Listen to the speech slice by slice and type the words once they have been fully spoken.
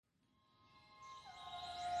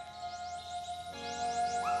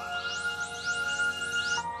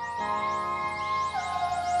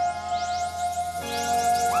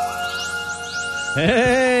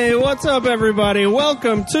Hey, what's up, everybody?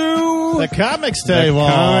 Welcome to The Comics Table.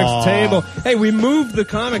 The Comics Table. Hey, we moved the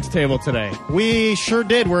Comics Table today. We sure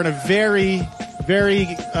did. We're in a very, very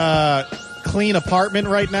clean apartment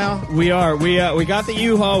right now. We are. We got the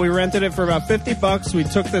U-Haul. We rented it for about $50. We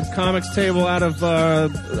took the Comics Table out of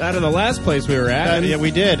the last place we were at. Yeah,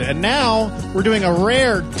 we did. And now we're doing a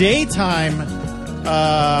rare daytime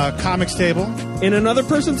Comics Table in another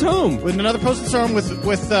person's home. with another person's home with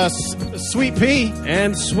Sweet Pea.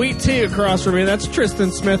 And Sweet Tea across from me. That's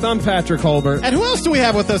Tristan Smith. I'm Patrick Holbert. And who else do we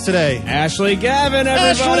have with us today? Ashley Gavin,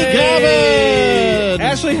 everybody. Ashley Gavin!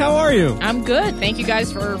 Ashley, how are you? I'm good. Thank you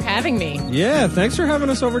guys for having me. Yeah, thanks for having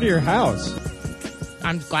us over to your house.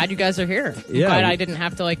 I'm glad you guys are here. I'm Yeah, glad I didn't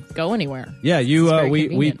have to go anywhere. Yeah, you. It's very We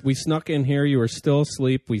convenient. snuck in here. You were still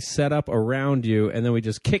asleep. We set up around you, and then we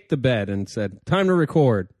just kicked the bed and said, "Time to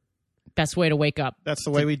record." Best way to wake up That's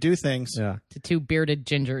the way we do things. Yeah. to two bearded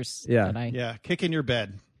gingers. Yeah. Yeah, kick in your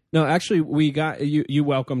bed. No, actually, we got you. You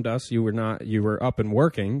welcomed us. You were not. You were up and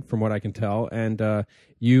working, from what I can tell. And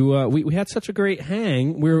we had such a great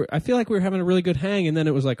hang. I feel like we were having a really good hang, and then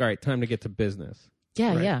it was like, all right, time to get to business.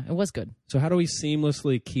 Yeah, Right. yeah, it was good. So how do we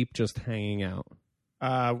seamlessly keep just hanging out?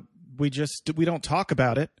 We don't talk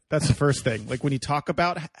about it. That's the first thing. Like when you talk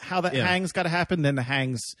about how that Yeah. hang's got to happen, then the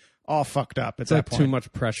hang's all fucked up. At It's that like point. too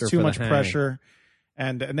much pressure. Too for much the hang. pressure,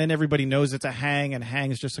 and then everybody knows it's a hang, and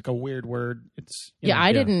hang is just like a weird word. It's you Yeah, know.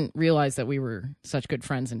 I didn't realize that we were such good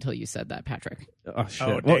friends until you said that, Patrick. Oh shit!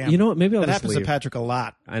 Oh, well, damn. you know what? Maybe I'll that just happens leave. to Patrick a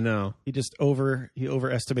lot. I know. He just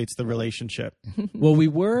overestimates the relationship. Well, we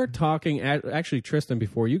were talking, actually, Tristan,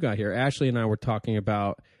 before you got here, Ashley and I were talking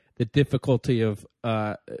about the difficulty of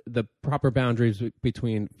the proper boundaries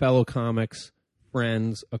between fellow comics,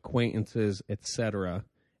 friends, acquaintances, etc.,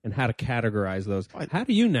 and how to categorize those. How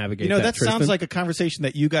do you navigate That Tristan? sounds like a conversation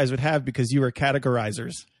that you guys would have because you are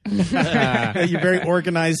categorizers. You're very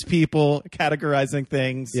organized people, categorizing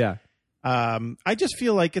things. Yeah. I just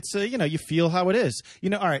feel like it's you feel how it is. All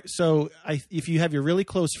right. So if you have your really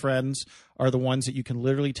close friends are the ones that you can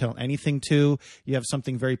literally tell anything to, you have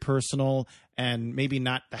something very personal and maybe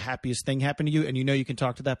not the happiest thing happen to you, and you can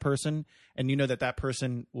talk to that person, and you know that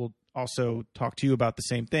person will also talk to you about the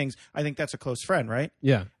same things. I think that's a close friend, right?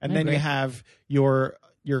 Yeah. And I then agree. you have your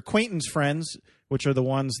acquaintance friends, which are the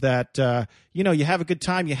ones that you have a good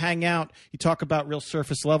time, you hang out, you talk about real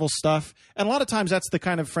surface level stuff, and a lot of times that's the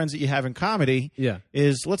kind of friends that you have in comedy. Yeah.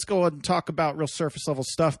 Is let's go and talk about real surface level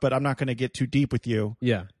stuff, but I'm not going to get too deep with you,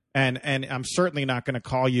 Yeah. and I'm certainly not going to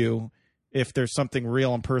call you if there's something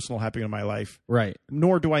real and personal happening in my life. Right.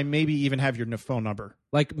 Nor do I maybe even have your phone number.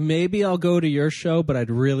 Like, maybe I'll go to your show, but I'd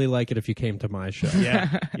really like it if you came to my show.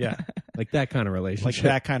 Yeah, yeah, Like that kind of relationship. like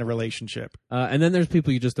that kind of relationship. And then there's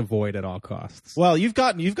people you just avoid at all costs. Well, you've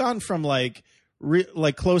gone from like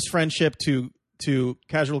close friendship to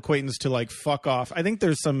casual acquaintance to like fuck off. I think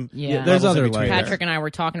there's some Yeah. There's levels in other between layers. there. Patrick and I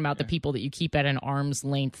were talking about the people that you keep at an arm's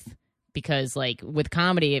length because, with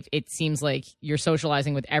comedy, it seems like you're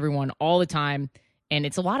socializing with everyone all the time. And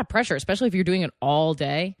it's a lot of pressure, especially if you're doing it all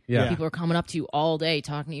day. Yeah. People are coming up to you all day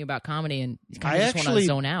talking to you about comedy, and you kind I of just want to actually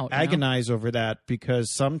zone out. you know? agonize over that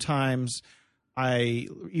because sometimes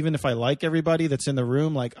even if I like everybody that's in the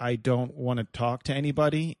room, like I don't want to talk to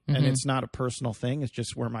anybody, and it's not a personal thing. It's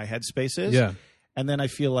just where my headspace is. Yeah. And then I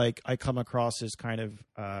feel like I come across as kind of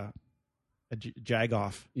a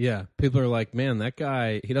jag-off. Yeah. People are like, man, that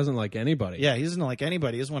guy, he doesn't like anybody. Yeah, he doesn't like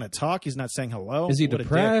anybody. He doesn't want to talk. He's not saying hello. Is he What a dick.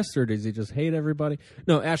 depressed or does he just hate everybody?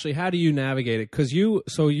 No, Ashley, how do you navigate it? Because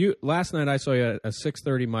last night I saw you at a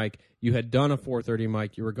 6:30 mic. You had done a 4:30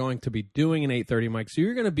 mic. You were going to be doing an 8:30 mic. So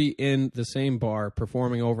you're going to be in the same bar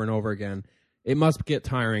performing over and over again. It must get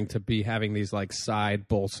tiring to be having these side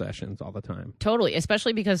bull sessions all the time. Totally,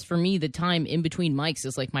 especially because for me, the time in between mics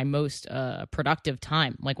is my most productive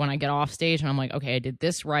time. Like when I get off stage and I'm like, okay, I did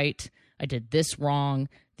this right, I did this wrong.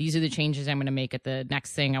 These are the changes I'm going to make at the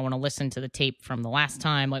next thing. I want to listen to the tape from the last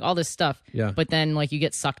time, all this stuff. Yeah. But then you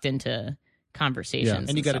get sucked into conversations,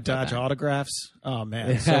 And you got to stuff like dodge that. autographs. Oh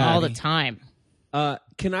man, all the time.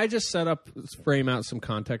 Can I just frame out some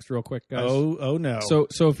context real quick, guys? Oh no.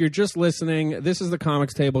 So if you're just listening, this is the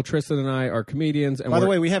Comics Table. Tristan and I are comedians. And By the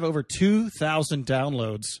way, we have over 2,000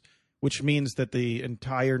 downloads, which means that the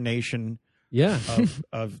entire nation yeah.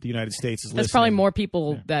 of the United States is listening. That's probably more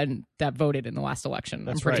people than that voted in the last election.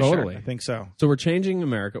 That's I'm pretty right. sure. Totally. I think so. So we're changing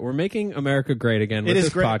America. We're making America great again with It is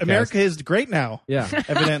this great. podcast. America is great now. Yeah.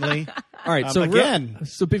 Evidently. All right. So again.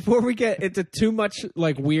 so before we get into too much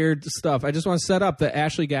weird stuff, I just want to set up that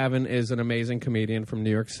Ashley Gavin is an amazing comedian from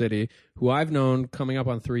New York City who I've known coming up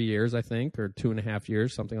on 3 years, I think, or 2.5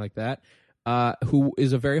 years, something like that, who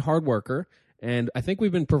is a very hard worker. and I think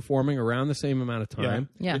we've been performing around the same amount of time.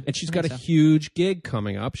 Yeah. And she's I got a think so. huge gig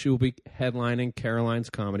coming up. She will be headlining Caroline's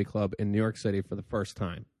Comedy Club in New York City for the first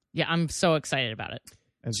time. Yeah, I'm so excited about it.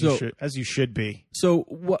 As you should be. So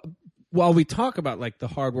while we talk about like the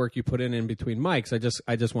hard work you put in between mics,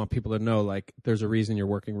 I just want people to know like there's a reason you're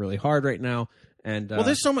working really hard right now. And Well,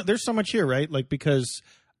 there's so much here, right? Like, because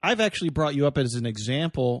I've actually brought you up as an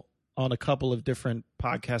example on a couple of different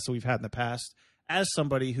podcasts that we've had in the past as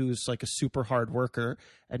somebody who's like a super hard worker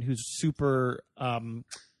and who's super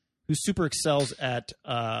excels at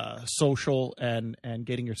social and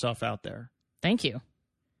getting yourself out there. Thank you.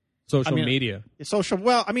 social media. Social,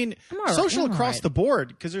 well, I mean, social I'm across right. the board,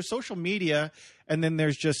 because there's social media, and then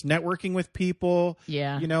there's just networking with people.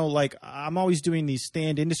 Yeah. You know, like I'm always doing these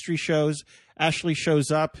stand industry shows. Ashley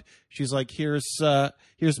shows up. She's like, here's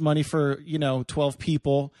money for, 12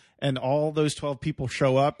 people. And all those 12 people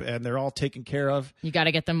show up, and they're all taken care of. You got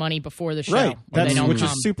to get the money before the show. Right. Or they don't Which come.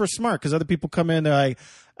 is super smart, because other people come in, they're like,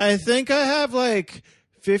 I think I have like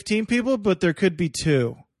 15 people, but there could be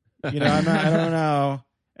 2. I don't know.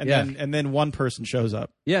 And Yeah. then one person shows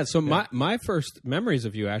up. Yeah, so my first memories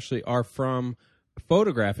of you actually are from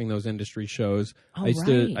photographing those industry shows. Oh, I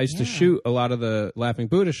used to shoot a lot of the Laughing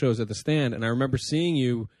Buddha shows at the stand, and I remember seeing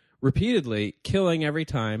you repeatedly killing every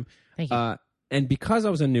time. Thank you. And because I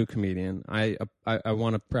was a new comedian, I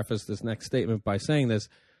want to preface this next statement by saying this.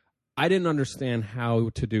 I didn't understand how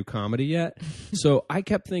to do comedy yet. So I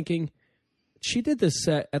kept thinking, she did this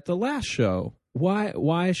set at the last show.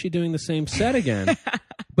 Why is she doing the same set again?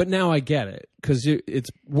 But now I get it, because it's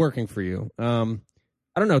working for you. I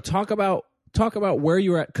don't know. Talk about where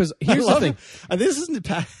you're at. Because here's the thing.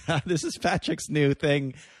 This is Patrick's new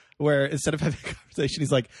thing, where instead of having a conversation,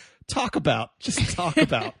 he's like, talk about.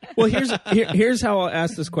 Well, here's how I'll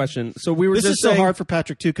ask this question. So we were This just is so saying, hard for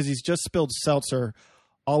Patrick too, because he's just spilled seltzer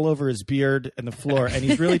all over his beard and the floor, and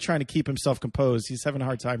he's really trying to keep himself composed. He's having a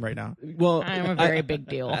hard time right now. well, I'm a very big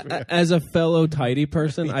deal. as a fellow tidy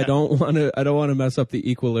person, I don't want to mess up the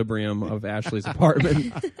equilibrium of Ashley's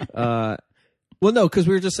apartment. Well, no, because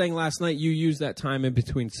we were just saying last night you use that time in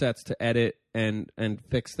between sets to edit and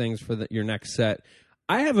fix things for your next set.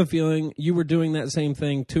 I have a feeling you were doing that same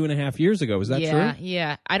thing 2.5 years ago. Is that true?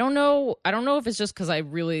 Yeah. I don't know if it's just because I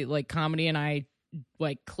really like comedy and I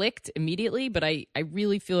like clicked immediately, but I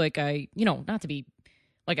really feel like I, not to be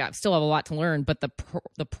like, I still have a lot to learn, but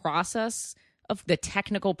the process of the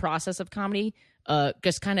technical process of comedy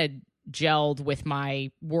just kind of gelled with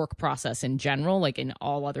my work process in general, like in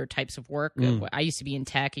all other types of work. I used to be in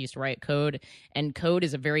tech. I used to write code, and code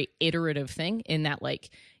is a very iterative thing in that, like,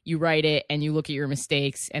 you write it and you look at your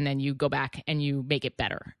mistakes and then you go back and you make it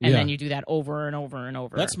better. And then you do that over and over and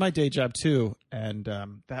over. That's my day job too, and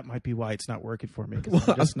that might be why it's not working for me, because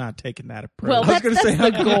I'm just not taking that approach. Well, I was going to say, how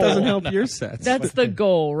the come it doesn't goal. help your sets? That's the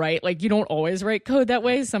goal, right? Like, you don't always write code that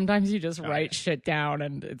way. Sometimes you just write shit down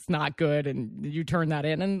and it's not good, and you turn that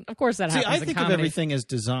in. And of course that happens I in think comedy. of everything as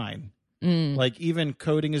design. Like, even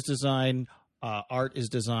coding is design, art is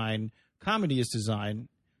design, comedy is design.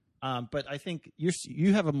 But I think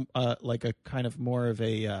you have a kind of more of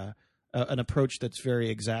an approach that's very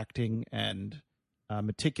exacting and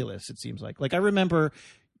meticulous. It seems like I remember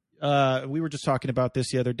we were just talking about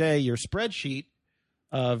this the other day. Your spreadsheet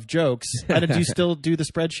of jokes. Do you still do the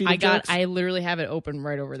spreadsheet? I literally have it open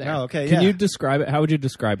right over there. Oh, okay. Can you describe it? How would you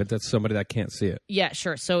describe it? That's somebody that can't see it. Yeah,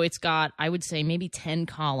 sure. So it's got, I would say, maybe 10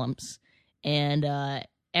 columns, and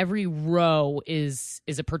every row is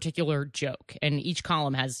a particular joke, and each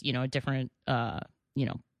column has a different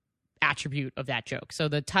attribute of that joke. So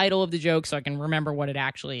the title of the joke, so I can remember what it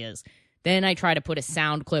actually is. Then I try to put a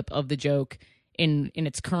sound clip of the joke in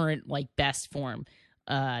its current best form.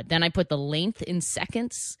 Then I put the length in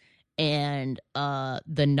seconds and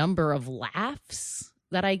the number of laughs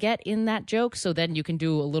that I get in that joke. So then you can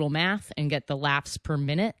do a little math and get the laughs per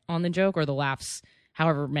minute on the joke, or the laughs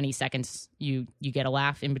however many seconds you get a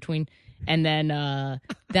laugh in between. And then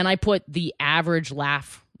I put the average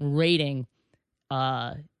laugh rating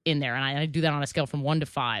in there, and I do that on a scale from 1 to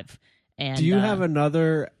 5. And Do you have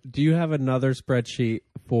another spreadsheet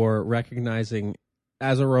for recognizing,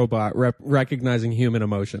 as a robot, recognizing human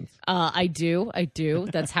emotions? I do.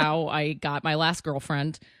 That's how I got my last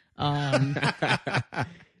girlfriend.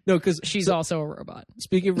 No, because She's also a robot.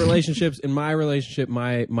 Speaking of relationships, in my relationship,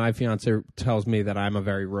 my fiance tells me that I'm a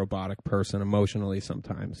very robotic person emotionally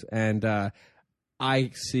sometimes, and I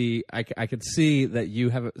could see that you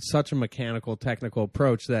have such a mechanical, technical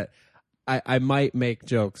approach that I might make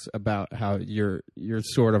jokes about how you're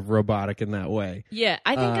sort of robotic in that way. Yeah,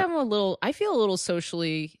 I think I feel a little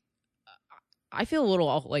socially. I feel a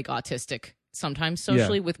little like autistic sometimes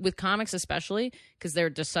socially with comics, especially because they're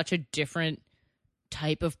just such a different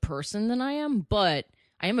type of person than I am. But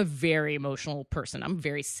I am a very emotional person. I'm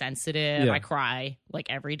very sensitive. Yeah. I cry like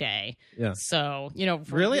every day. Yeah. So,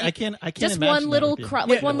 Really? I can't just imagine one that little with you. cry,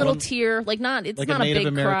 like one little tear, like not, it's like not a Native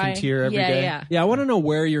big American cry. tear every yeah, day? Yeah. Yeah, I want to know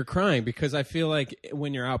where you're crying because I feel like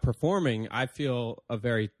when you're out performing, I feel a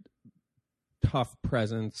very tough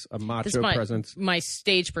presence, a macho presence. My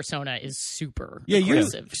stage persona is super Yeah,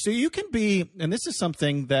 aggressive. so you can be, and this is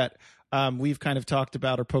something that we've kind of talked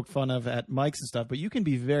about or poked fun of at mics and stuff, but you can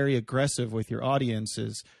be very aggressive with your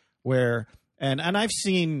audiences where, and I've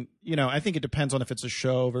seen, I think it depends on if it's a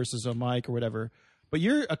show versus a mic or whatever, but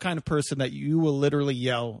you're a kind of person that you will literally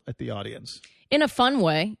yell at the audience. In a fun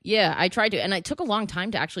way. Yeah, I tried to. And it took a long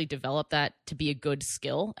time to actually develop that to be a good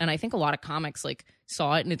skill. And I think a lot of comics like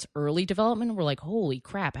saw it in its early development and were like, holy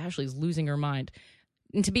crap, Ashley's losing her mind.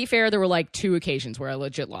 And to be fair, there were like 2 occasions where I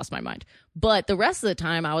legit lost my mind. But the rest of the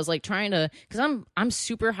time I was like trying to, because I'm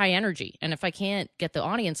super high energy. And if I can't get the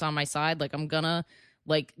audience on my side, like I'm gonna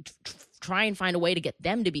like try and find a way to get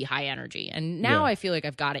them to be high energy. And now I feel like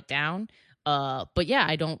I've got it down. But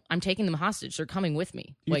yeah, I'm taking them hostage. They're coming with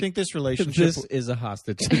me. Do you think this relationship This is a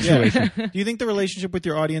hostage situation. Do you think the relationship with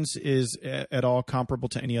your audience is at all comparable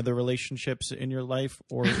to any other relationships in your life,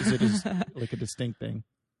 or is it like a distinct thing?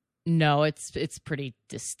 No, it's pretty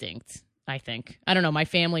distinct, I think. I don't know. My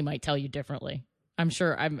family might tell you differently. I'm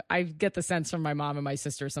sure I get the sense from my mom and my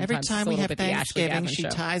sister sometimes. Every time we have Thanksgiving, she show.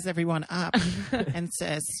 ties everyone up and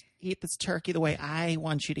says, eat this turkey the way I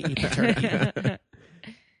want you to eat the turkey.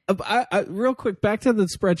 Real quick, back to the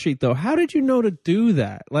spreadsheet though. How did you know to do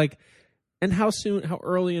that? Like, and how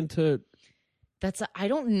early into? I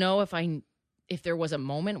don't know if there was a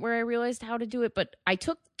moment where I realized how to do it, but I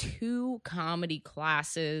took 2 comedy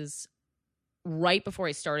classes right before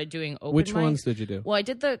I started doing open Which mic. ones did you do? Well, I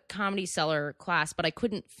did the Comedy Cellar class, but I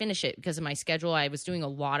couldn't finish it because of my schedule. I was doing a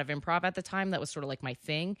lot of improv at the time. That was sort of like my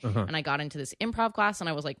thing. And I got into this improv class, and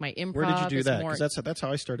I was like, my improv Where did you do is that? more Because that's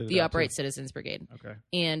how I started. the Upright Citizens Brigade. Okay.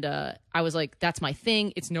 And I was like, that's my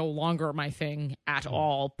thing. It's no longer my thing at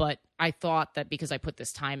all. But I thought that because I put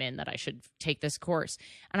this time in that I should take this course.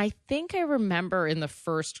 And I think I remember in the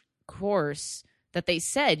first course that they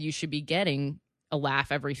said you should be getting a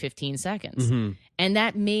laugh every 15 seconds. And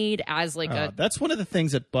that made as like that's one of the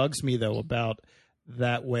things that bugs me though about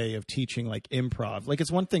that way of teaching like improv. Like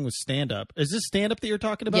it's one thing with stand up. Is this stand up that you're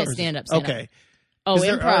talking about? Yeah, stand up. Okay. Oh,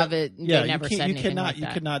 There improv. They you never said anything like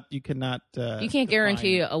that. You cannot. You can't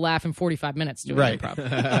guarantee a laugh in 45 minutes doing Right.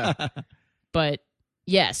 improv. But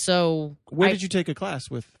yeah, so Where did you take a class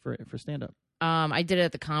for stand up? I did it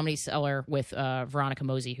at the Comedy Cellar with Veronica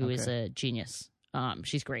Mosey, who is a genius.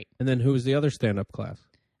 She's great. And then who was the other stand-up class?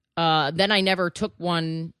 Then I never took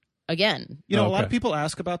one again. A lot of people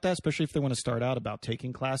ask about that, especially if they want to start out about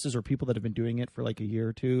taking classes, or people that have been doing it for like a year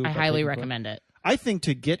or two. I highly recommend it. I think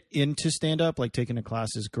to get into stand-up, like taking a class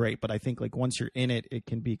is great, but I think like once you're in it, it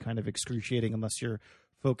can be kind of excruciating unless you're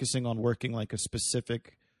focusing on working like a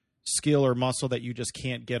specific skill or muscle that you just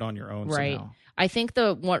can't get on your own. Right. Somehow. I think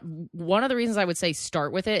one of the reasons I would say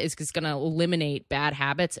start with it is it's going to eliminate bad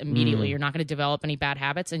habits immediately. You're not going to develop any bad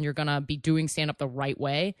habits, and you're going to be doing stand-up the right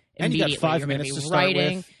way And you immediately. got 5 You're gonna minutes be to start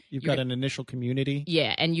writing. with. You've got an initial community.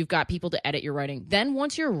 Yeah, and you've got people to edit your writing. Then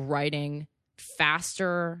once you're writing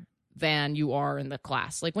faster than you are in the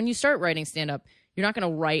class, like when you start writing stand-up, you're not going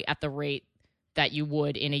to write at the rate that you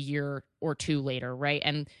would in a year or 2 later, right?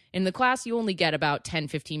 And in the class, you only get about 10,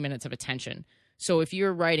 15 minutes of attention. So if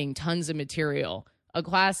you're writing tons of material, a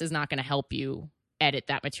class is not going to help you edit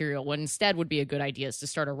that material. What instead would be a good idea is to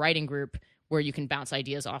start a writing group where you can bounce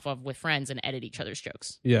ideas off of with friends and edit each other's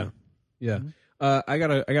jokes. Yeah. I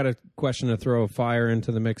got a question to throw fire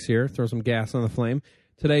into the mix here. Throw some gas on the flame.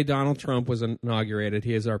 Today, Donald Trump was inaugurated.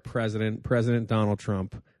 He is our president, President Donald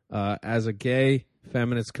Trump. As a gay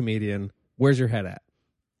feminist comedian, where's your head at?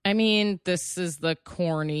 I mean, this is the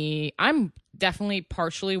corny. I'm definitely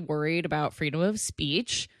partially worried about freedom of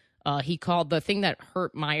speech. He called the thing that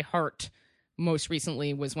hurt my heart most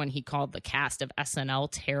recently was when he called the cast of SNL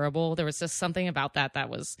terrible. There was just something about that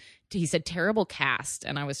was, he said terrible cast.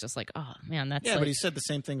 And I was just like, oh man, that's Yeah, like, but he said the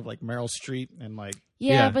same thing of like Meryl Streep and like.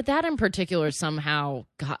 yeah, but that in particular somehow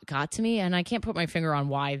got to me. And I can't put my finger on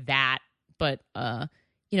why that, but,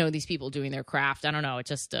 these people doing their craft, I don't know. It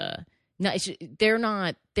just,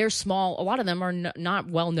 no, they're small. A lot of them are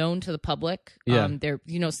not well known to the public. Yeah.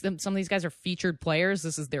 Some of these guys are featured players.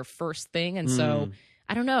 This is their first thing. And so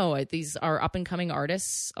I don't know. These are up and coming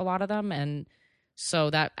artists, a lot of them. And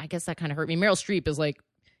so I guess that kind of hurt me. Meryl Streep is like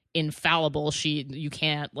infallible. You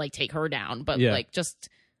can't like take her down, but like just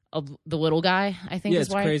the little guy, I think Yeah, is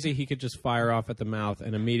it's why. crazy. He could just fire off at the mouth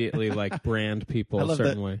and immediately like brand people I a love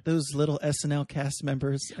certain way. those little SNL cast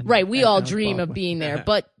members. Right, we all and dream Bob. of being there,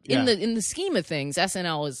 but Yeah. in the scheme of things,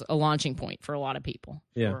 SNL is a launching point for a lot of people.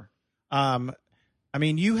 Yeah. Sure. I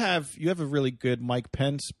mean, you have a really good Mike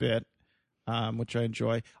Pence bit, which I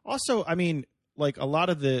enjoy. Also, I mean, like a lot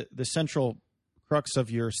of the central crux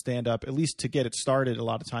of your stand up, at least to get it started, a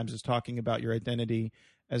lot of times is talking about your identity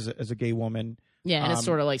as a gay woman. Yeah, and it's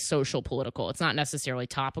sort of like social political. It's not necessarily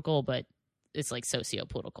topical, but it's like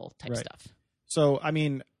socio-political type Right. stuff. So, I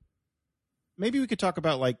mean, maybe we could talk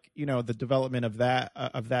about like, you know, the development of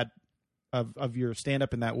of your stand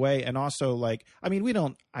up in that way. And also like, I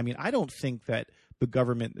don't think that the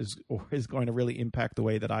government is going to really impact the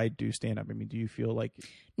way that I do stand up. I mean, do you feel like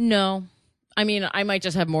No. I mean, I might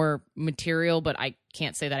just have more material, but I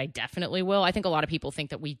can't say that I definitely will. I think a lot of people think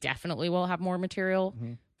that we definitely will have more material.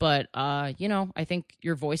 Mm-hmm. But, you know, I think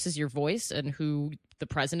your voice is your voice, and who the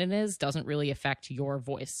president is doesn't really affect your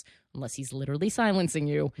voice unless he's literally silencing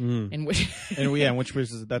you. In which,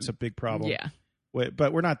 that's a big problem. yeah.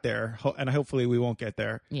 But we're not there, and hopefully we won't get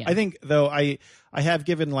there. Yeah. I think, though, I have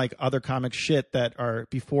given like other comics shit that are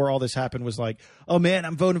before all this happened was like, oh man,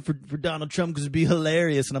 I'm voting for Donald Trump because it'd be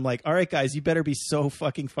hilarious, and I'm like, all right, guys, you better be so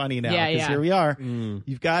fucking funny now, Yeah, because yeah. here we are,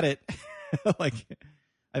 you've got it. Like,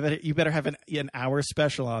 you better have an hour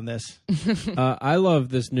special on this. I love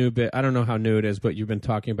this new bit. I don't know how new it is, but you've been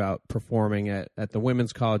talking about performing at the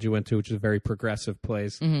women's college you went to, which is a very progressive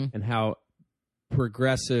place, and how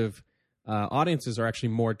progressive audiences are actually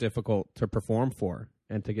more difficult to perform for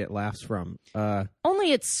and to get laughs from.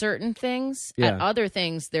 Only at certain things. Yeah. At other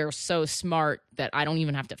things, they're so smart that I don't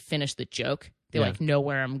even have to finish the joke. They Yeah. like know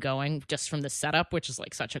where I'm going just from the setup, which is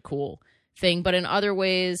like such a cool thing. But in other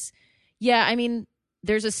ways, yeah, I mean,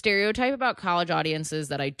 there's a stereotype about college audiences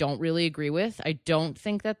that I don't really agree with. I don't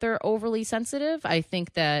think that they're overly sensitive. I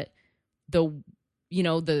think that the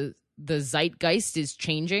zeitgeist is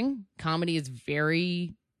changing. Comedy is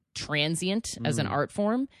very transient as an art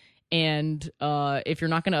form, and if you're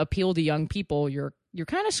not going to appeal to young people, you're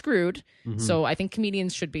kind of screwed. So I think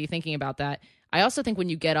comedians should be thinking about that. I also think when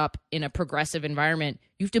you get up in a progressive environment,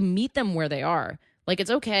 you have to meet them where they are. Like,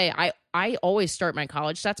 it's okay. I always start my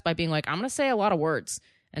college sets by being like, I'm going to say a lot of words.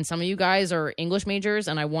 And some of you guys are English majors,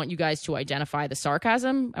 and I want you guys to identify the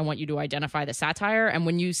sarcasm. I want you to identify the satire. And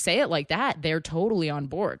when you say it like that, they're totally on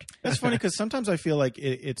board. That's funny because sometimes I feel like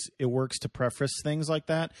it works to preface things like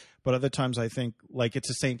that, but other times I think like it's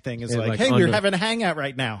the same thing as like, hey, we're having a hangout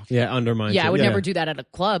right now. Yeah, undermines Yeah, it. I would never do that at a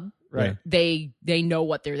club. Right. They know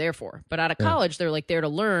what they're there for. But at a college, they're like there to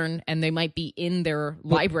learn, and they might be in their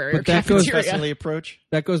library or but that goes- cafeteria. Professionally approach.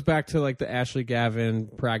 That goes back to like the Ashley Gavin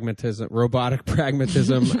pragmatism, robotic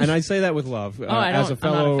pragmatism, and I say that with love as a I'm not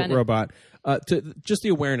fellow offended. robot. To just the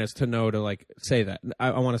awareness to know to like say that.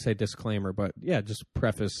 I want to say disclaimer, but yeah, just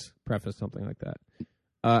preface something like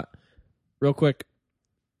that. Real quick,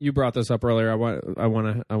 you brought this up earlier. I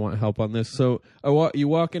want help on this. So you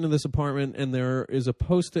walk into this apartment and there is a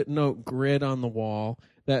Post-it note grid on the wall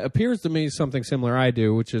that appears to me something similar I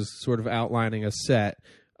do, which is sort of outlining a set.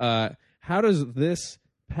 How does this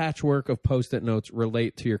patchwork of Post-it notes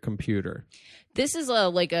relate to your computer? This is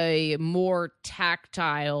like a more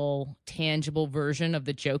tactile, tangible version of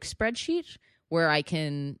the joke spreadsheet where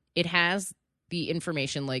it has the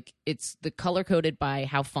information, like it's the color coded by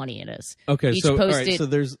how funny it is. Okay, Each so all right, Post-it- so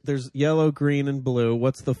there's yellow, green, and blue.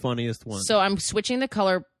 What's the funniest one? So I'm switching the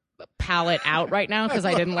color palette out right now because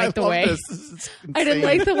I didn't like the love way this. This is I didn't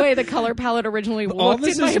insane. like the way the color palette originally all looked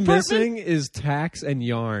this in my is apartment. missing is tacks and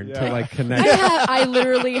yarn to Yeah. like connect. I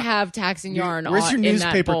literally have tacks and yarn. Where's your in that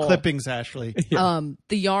newspaper bowl. clippings, Ashley? The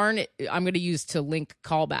yarn I'm going to use to link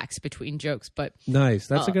callbacks between jokes, but Nice,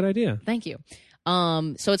 that's a good idea. thank you.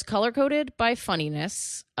 So it's color coded by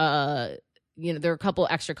funniness. There are a couple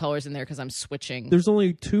extra colors in there because I'm switching. There's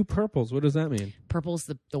only 2 purples. What does that mean? Purple's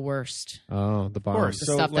the worst. Oh, the Of bottom. course. The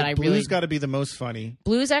So stuff that I blue's really- got to be the most funny.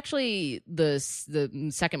 Blue is actually the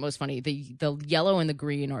second most funny. The yellow and the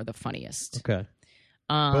green are the funniest. Okay.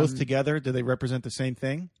 Both together, do they represent the same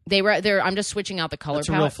thing? I'm just switching out the color That's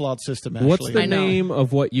a real palette. flawed system, Ashley. What's the I know. name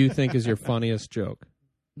of what you think is your funniest joke?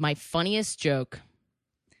 My funniest joke.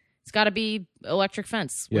 It's got to be electric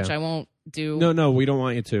fence, which Yeah. I won't do. No, we don't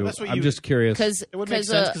want you to. That's what I'm you- just curious. because It would make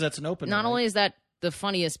sense because that's an open. not only is that the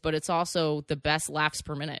funniest, but it's also the best laughs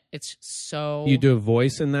per minute. It's so You do a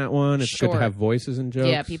voice in that one. It's good to Sure. have voices in jokes.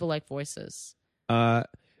 Yeah, people like voices.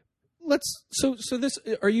 Let's. So this.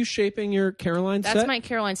 Are you shaping your Caroline That's set? my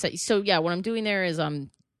Caroline set. So yeah, what I'm doing there is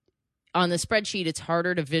on the spreadsheet, it's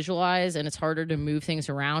harder to visualize and it's harder to move things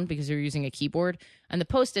around because you're using a keyboard. And the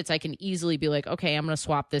Post-its, I can easily be like, okay, I'm going to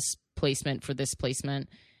swap this placement for this placement.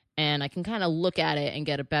 And I can kind of look at it and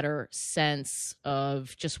get a better sense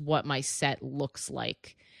of just what my set looks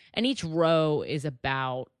like. And each row is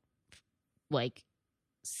about like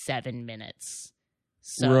 7 minutes.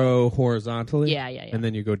 So, row horizontally? Yeah. And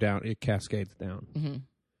then you go down. It cascades down. Mm-hmm.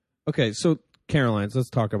 Okay, so Caroline's, let's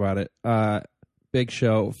talk about it. Big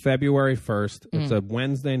show, February 1st. It's a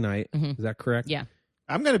Wednesday night. Is that correct? Yeah.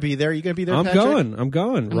 I'm going to be there. You going to be there, I'm Patrick? going. I'm Ross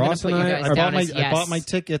gonna and put you I guys are down. I bought my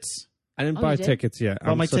tickets. I didn't Oh, buy you did? tickets yet. I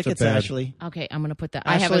bought my tickets, Ashley. Okay, I'm going to put that.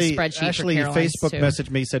 I have a spreadsheet Ashley for Caroline's Facebook too.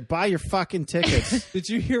 messaged me, said, buy your fucking tickets. Did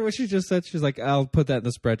you hear what she just said? She's like, I'll put that in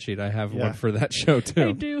the spreadsheet. I have Yeah. one for that show, too.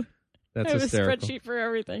 I do. That's I have hysterical. a spreadsheet for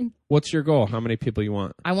everything. What's your goal? How many people you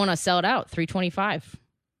want? I want to sell it out, 325.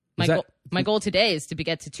 My goal today is to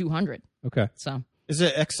get to 200. Okay. So Is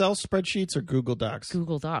it Excel spreadsheets or Google Docs?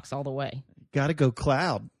 Google Docs all the way. Gotta go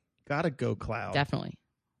cloud. Gotta go cloud. Definitely.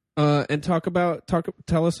 And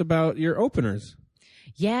tell us about your openers.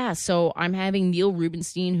 Yeah, so I'm having Neil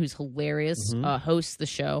Rubenstein, who's hilarious, host the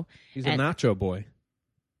show. He's a nacho boy.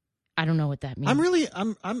 I don't know what that means.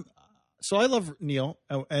 So I love Neil,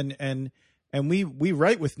 and we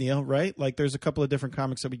write with Neil, right? Like there's a couple of different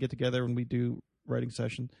comics that we get together and we do writing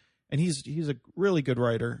session, and he's a really good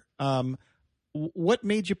writer. What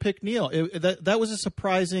made you pick Neil? That was a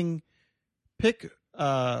surprising pick.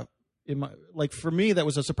 For me, that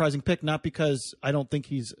was a surprising pick, not because I don't think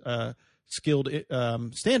he's skilled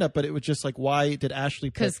stand up, but it was just like, why did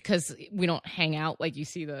Ashley pick? Because we don't hang out like you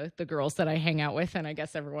see the girls that I hang out with, and I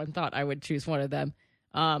guess everyone thought I would choose one of them.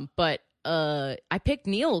 But I picked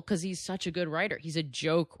Neil because he's such a good writer. He's a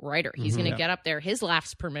joke writer. He's going to get up there. His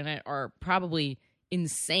laughs per minute are probably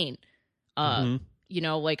insane. You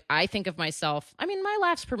know, like I think of myself, I mean, my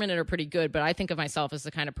laughs per minute are pretty good, but I think of myself as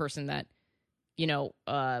the kind of person that, you know,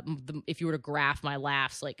 if you were to graph my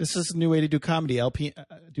laughs, like this is a new way to do comedy.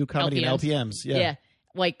 Do comedy in LPMs. Yeah.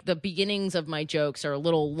 Like the beginnings of my jokes are a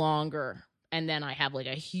little longer, and then I have like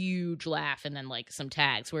a huge laugh, and then like some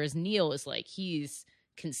tags. Whereas Neil is like he's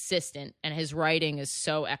consistent, and his writing is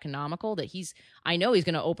so economical that I know he's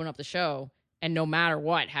going to open up the show, and no matter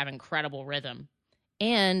what, have incredible rhythm.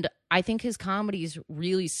 And I think his comedy is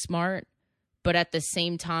really smart, but at the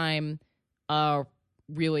same time,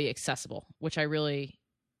 really accessible, which I really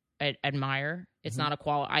admire. It's not a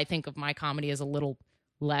quality. I think of my comedy as a little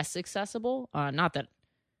less accessible. Not that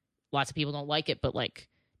lots of people don't like it, but like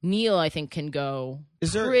Neil, I think can go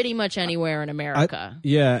pretty much anywhere in America.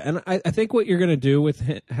 And I think what you're going to do with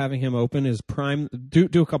having him open is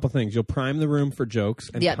do a couple things. You'll prime the room for jokes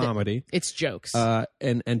and comedy. It's jokes.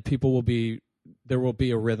 And people there will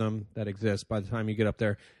be a rhythm that exists by the time you get up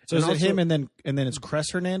there. So is it him and then it's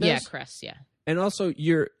Cress Hernandez? Yeah, Cress, yeah. And also,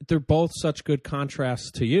 they're both such good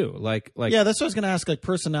contrasts to you. Like yeah, that's what I was going to ask. Like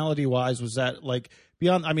personality wise, was that like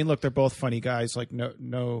beyond? I mean, look, they're both funny guys, like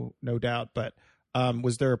no doubt. But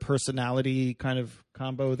was there a personality kind of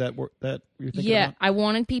combo that you're thinking about? I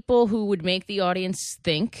wanted people who would make the audience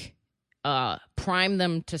think, prime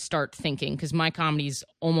them to start thinking, because my comedy's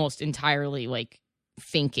almost entirely like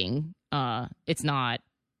thinking. It's not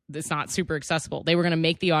super accessible. They were going to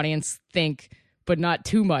make the audience think, but not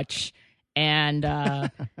too much. And and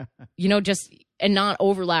not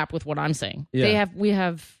overlap with what I'm saying. Yeah.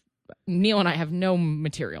 Neil and I have no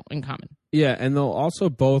material in common. Yeah, and they'll also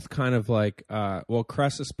both kind of like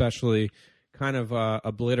Cress especially kind of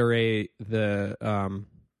obliterate the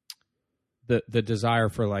desire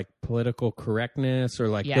for like political correctness, or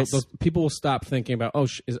like those people will stop thinking about,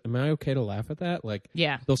 am I okay to laugh at that? Like,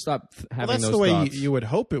 they'll stop having those thoughts. That's the way you would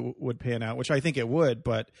hope it would pan out, which I think it would.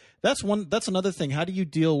 But that's another thing. How do you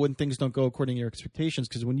deal when things don't go according to your expectations?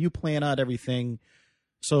 Because when you plan out everything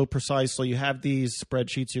so precisely, you have these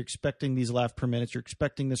spreadsheets, you're expecting these laugh per minute, you're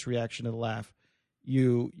expecting this reaction to the laugh.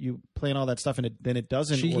 You plan all that stuff, and then it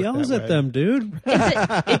doesn't. She work yells that at way. them, dude.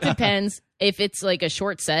 It depends. If it's like a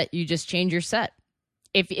short set, you just change your set.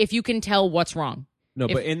 If you can tell what's wrong. No,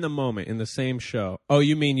 but in the moment, in the same show. Oh,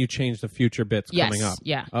 you mean you change the future bits coming up?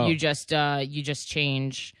 Yeah. Oh. You just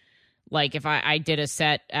change. Like if I did a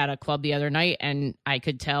set at a club the other night, and I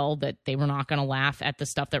could tell that they were not going to laugh at the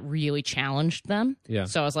stuff that really challenged them. Yeah.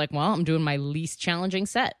 So I was like, well, I'm doing my least challenging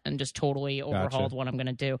set, and just totally overhauled what I'm going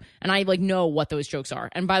to do. And I like know what those jokes are.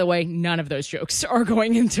 And by the way, none of those jokes are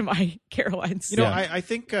going into my Carolines. You know, I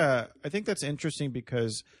think that's interesting,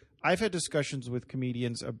 because I've had discussions with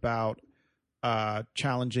comedians about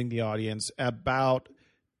challenging the audience, about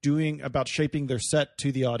shaping their set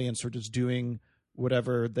to the audience, or just doing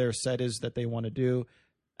whatever their set is that they want to do.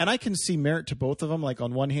 And I can see merit to both of them. Like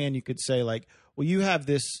on one hand, you could say like, well, you have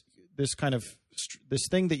this kind of this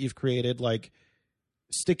thing that you've created, like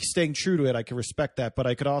staying true to it. I can respect that. But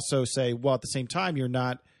I could also say, well, at the same time, you're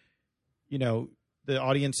not, the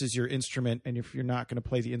audience is your instrument. And if you're not going to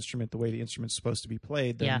play the instrument the way the instrument's supposed to be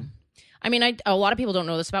played, then. Yeah. I mean, a lot of people don't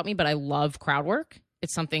know this about me, but I love crowd work.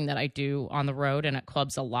 It's something that I do on the road and at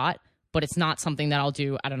clubs a lot, but it's not something that I'll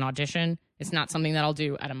do at an audition. It's not something that I'll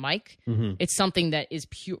do at a mic. Mm-hmm. It's something that is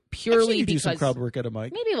purely you because do some crowd work at a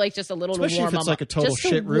mic. Maybe like just a little Especially to warm if it's them like up. a total just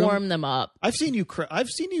shit to room. warm them up. I've seen you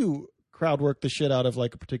crowd work the shit out of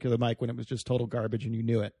like a particular mic when it was just total garbage and you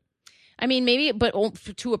knew it. I mean, maybe, but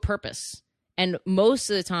to a purpose. And most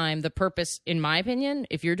of the time, the purpose, in my opinion,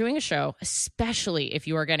 if you're doing a show, especially if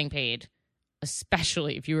you are getting paid,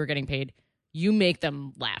 you make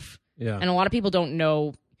them laugh. Yeah. And a lot of people don't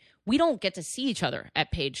know. We don't get to see each other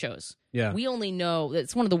at paid shows. Yeah. We only know.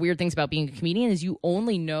 It's one of the weird things about being a comedian is you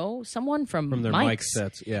only know someone from their mics. mic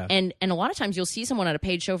sets. Yeah. And a lot of times you'll see someone at a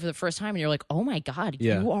paid show for the first time and you're like, oh my God,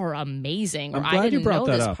 you are amazing. I'm or glad I you didn't brought know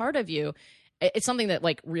that this up. part of you. It's something that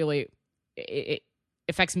like really it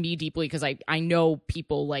affects me deeply because I know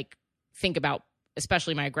people like think about,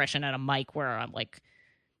 especially my aggression at a mic where I'm like,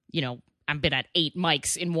 I've been at 8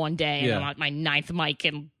 mics in one day and I'm at my 9th mic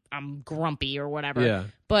and I'm grumpy or whatever. Yeah.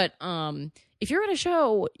 But if you're at a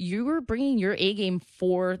show, you are bringing your A game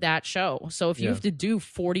for that show. So if you have to do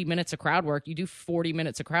 40 minutes of crowd work, you do 40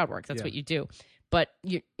 minutes of crowd work. That's what you do. But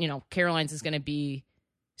Caroline's is going to be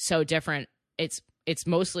so different. It's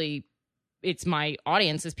mostly my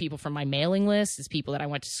audience is people from my mailing list, it's people that I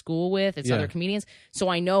went to school with, it's other comedians. So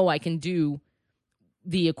I know I can do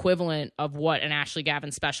the equivalent of what an Ashley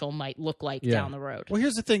Gavin special might look like down the road. Well,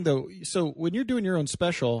 here's the thing, though. So when you're doing your own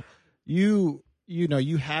special, you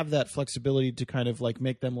have that flexibility to kind of like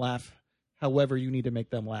make them laugh however you need to make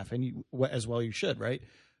them laugh, and as well you should, right?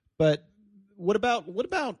 But what about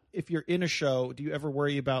if you're in a show? Do you ever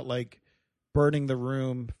worry about like burning the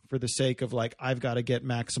room for the sake of like I've got to get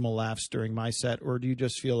maximal laughs during my set, or do you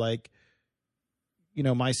just feel like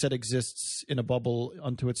my set exists in a bubble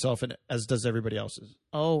unto itself, and as does everybody else's?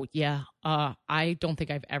 Oh, yeah. I don't think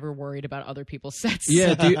I've ever worried about other people's sets.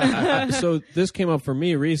 Yeah. So this came up for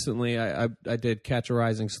me recently. I did Catch a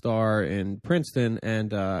Rising Star in Princeton,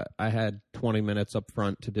 and I had 20 minutes up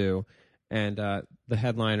front to do. And the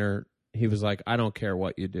headliner, he was like, I don't care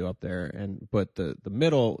what you do up there. But the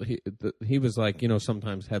middle, he was like,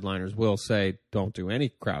 sometimes headliners will say, don't do any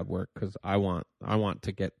crowd work because I want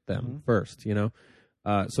to get them first,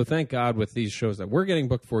 So thank God with these shows that we're getting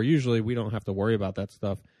booked for, usually we don't have to worry about that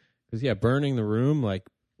stuff. Because, burning the room, like...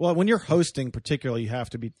 Well, when you're hosting particularly, you have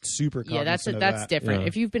to be super cognizant of that's different. Yeah.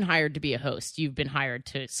 If you've been hired to be a host, you've been hired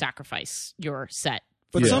to sacrifice your set.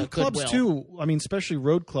 But some goodwill. clubs, too, I mean, especially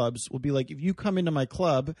road clubs, will be like, if you come into my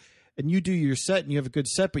club and you do your set and you have a good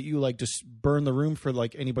set, but you, like, just burn the room for,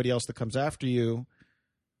 like, anybody else that comes after you,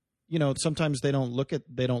 sometimes they don't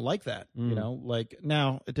like that, Like,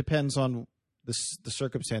 now, it depends on... the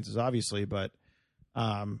circumstances, obviously, but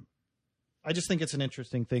I just think it's an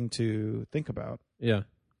interesting thing to think about. Yeah.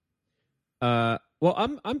 Well,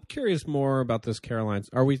 I'm curious more about this Caroline's.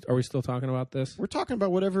 Are we still talking about this? We're talking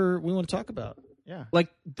about whatever we want to talk about. Yeah. Like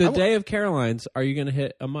the day of Caroline's, are you going to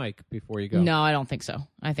hit a mic before you go? No, I don't think so.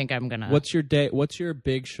 I think I'm going to... What's your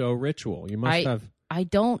big show ritual? You must have... I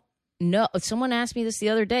don't know. Someone asked me this the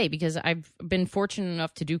other day because I've been fortunate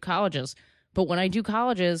enough to do colleges. But when I do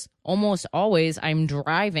colleges, almost always I'm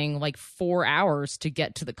driving like 4 hours to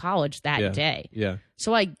get to the college that day. Yeah.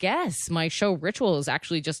 So I guess my show ritual is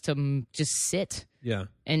actually just to just sit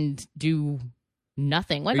and do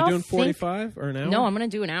nothing. Like, are you doing 45 or an hour? No, I'm going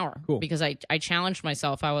to do an hour. Cool. Because I challenged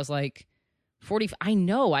myself. I was like, 40. I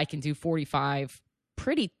know I can do 45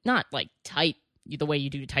 pretty, not like tight the way you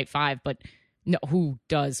do tight 5, but no, who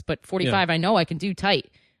does? But 45, I know I can do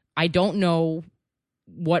tight. I don't know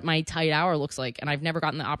what my tight hour looks like, and I've never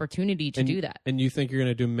gotten the opportunity to do that. And you think you're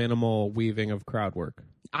going to do minimal weaving of crowd work?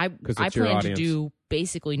 I plan to do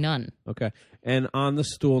basically none. Okay. And on the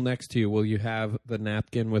stool next to you, will you have the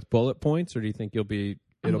napkin with bullet points, or do you think I'm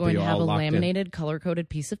going to have a locked laminated, color-coded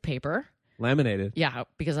piece of paper. Laminated? Yeah,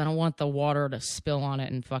 because I don't want the water to spill on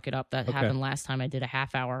it and fuck it up. That happened last time I did a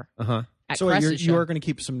half hour. So you are going to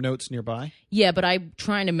keep some notes nearby? Yeah, but I'm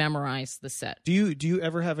trying to memorize the set. Do you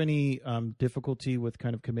ever have any difficulty with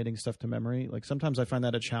kind of committing stuff to memory? Like sometimes I find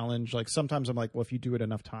that a challenge. Like sometimes I'm like, well, if you do it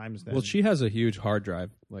enough times, then... Well, she has a huge hard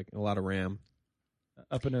drive, like a lot of RAM.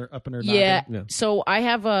 Up in her Yeah. noggin? So I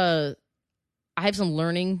have I have some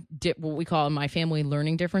what we call in my family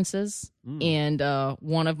learning differences. And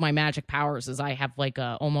one of my magic powers is I have like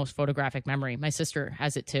a almost photographic memory. My sister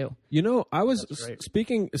has it too. You know, I was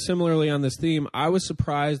speaking similarly on this theme. I was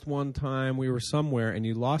surprised one time we were somewhere and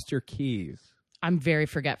you lost your keys. I'm very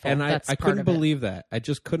forgetful. And That's I part couldn't of it. believe that. I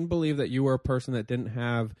just couldn't believe that you were a person that didn't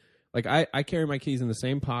have, like, I carry my keys in the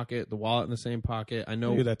same pocket, the wallet in the same pocket. I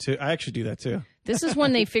know. I do that too. I actually do that too. This is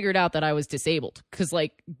when they figured out that I was disabled. Because,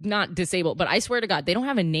 like, not disabled, but I swear to God, they don't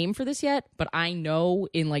have a name for this yet. But I know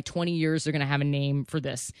in like 20 years they're going to have a name for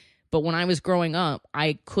this. But when I was growing up,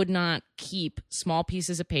 I could not keep small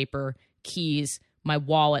pieces of paper, keys, my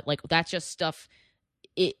wallet. Like, that's just stuff.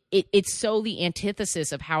 It's so the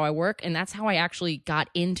antithesis of how I work. And that's how I actually got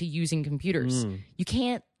into using computers. You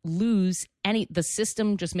can't lose any. The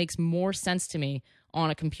system just makes more sense to me on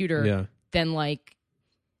a computer than like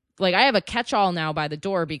I have a catch-all now by the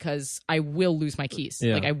door because I will lose my keys.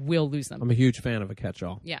 Like, I will lose them. I'm a huge fan of a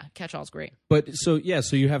catch-all. Yeah, catch-all's great. But so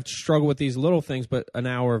you have to struggle with these little things, but an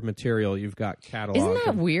hour of material you've got cataloged. Isn't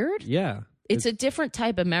that weird? Yeah. It's a different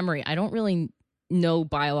type of memory. I don't really know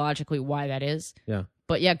biologically why that is. Yeah.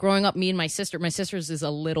 But yeah, growing up, me and my sister's is a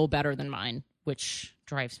little better than mine, which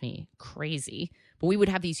drives me crazy. But we would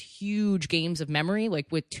have these huge games of memory, like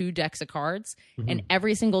with 2 decks of cards, and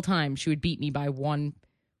every single time she would beat me by one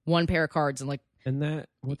pair of cards. And like, and that,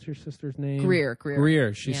 what's your sister's name?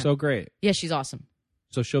 Greer. She's so great. Yeah, she's awesome.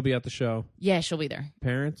 So she'll be at the show. Yeah, she'll be there.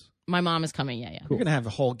 Parents? My mom is coming. Yeah. You're gonna have a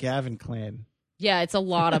whole Gavin clan. Yeah, it's a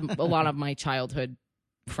lot of my childhood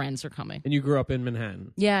friends are coming. And you grew up in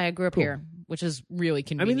Manhattan. Yeah, I grew up here, which is really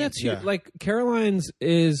convenient. I mean, that's huge. Like, Caroline's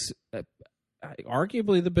is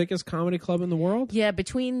arguably the biggest comedy club in the world. Yeah,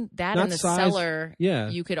 between that Not and the size, Cellar, yeah.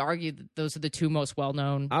 you could argue that those are the 2 most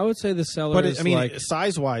well-known. I would say the Cellar But is I mean, like...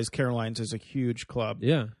 size-wise, Caroline's is a huge club.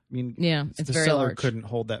 Yeah. I mean, Yeah, it's the very Cellar large. couldn't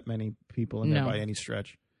hold that many people in there by any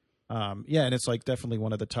stretch. Yeah, and it's like definitely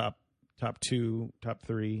one of the top 2, top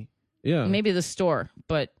 3. Yeah. Maybe the Store,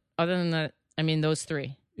 but other than that, I mean, those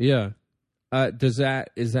 3. Yeah. Is that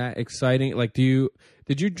exciting? Like,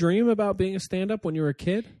 did you dream about being a stand-up when you were a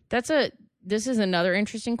kid? This is another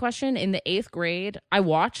interesting question. In the 8th grade, I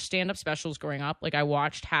watched stand-up specials growing up. Like, I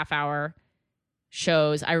watched half-hour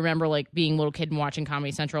shows. I remember, like, being a little kid and watching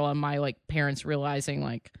Comedy Central and my, like, parents realizing,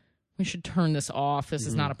 like, we should turn this off. This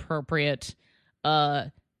is not appropriate.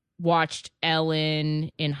 Watched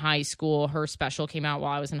Ellen in high school. Her special came out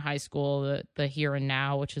while I was in high school, the Here and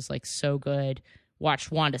Now, which is, like, so good.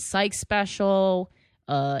 Watched Wanda Sykes' special.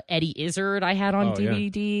 Eddie Izzard I had on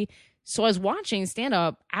DVD. Yeah. So I was watching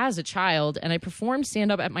stand-up as a child, and I performed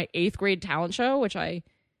stand-up at my 8th grade talent show, which I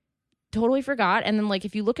totally forgot. And then, like,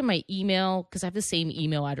 if you look at my email, because I have the same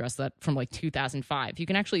email address that from, like, 2005, you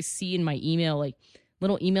can actually see in my email, like,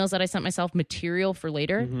 little emails that I sent myself, material for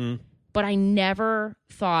later. Mm-hmm. But I never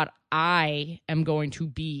thought I am going to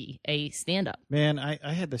be a stand-up. Man,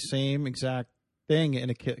 I had the same exact thing,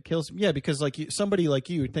 and it kills me. Yeah, because like somebody like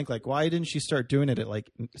you would think, like, why didn't she start doing it at like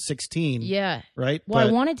 16? Yeah. Right? Well,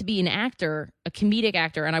 I wanted to be an actor, a comedic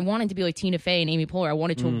actor, and I wanted to be like Tina Fey and Amy Poehler. I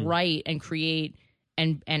wanted to write and create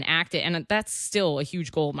and act it, and that's still a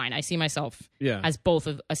huge goal of mine. I see myself as both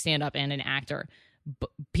a stand-up and an actor. But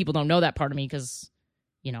people don't know that part of me because,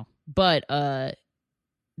 you know. But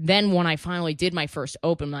then when I finally did my first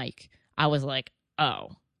open mic, I was like, oh,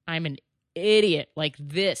 I'm an idiot. Like,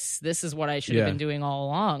 this is what I should have been doing all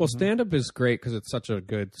along. Well, stand-up is great because it's such a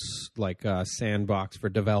good sandbox for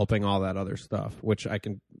developing all that other stuff, which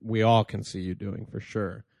we all can see you doing for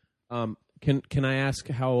sure. Can I ask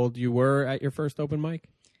how old you were at your first open mic?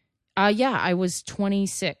 Yeah, I was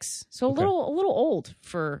 26, so a little old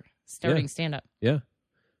for starting stand-up. Yeah.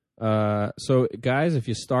 So guys, if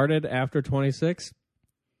you started after 26,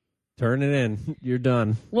 turn it in. You're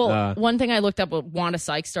done. Well, one thing I looked up, Wanda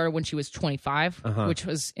Sykes started when she was 25, which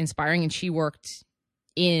was inspiring, and she worked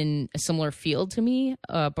in a similar field to me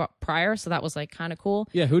prior, so that was like kind of cool.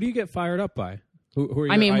 Yeah, who do you get fired up by? Who are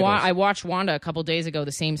your idols? I watched Wanda a couple days ago,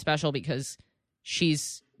 the same special, because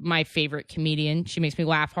she's my favorite comedian. She makes me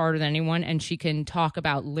laugh harder than anyone, and she can talk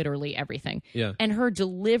about literally everything. Yeah. And her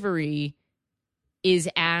delivery is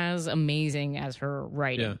as amazing as her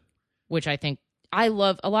writing, which I think I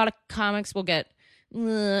love. A lot of comics will get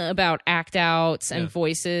about act outs and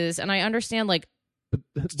voices, and I understand like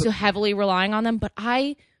so heavily relying on them, but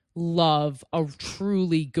I love a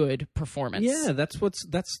truly good performance. Yeah, that's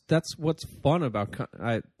what's fun about.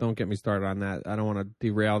 Don't get me started on that. I don't want to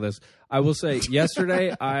derail this. I will say,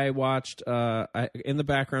 yesterday I watched in the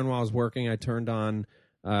background while I was working. I turned on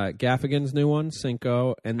Gaffigan's new one,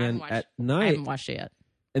 Cinco, and then at night I haven't watched it yet.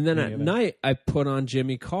 And then Any at of that. night, I put on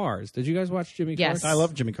Jimmy Carr's. Did you guys watch Jimmy Yes. Carr's? I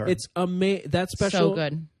love Jimmy Carr. It's amazing. That special. So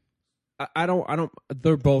good. I don't.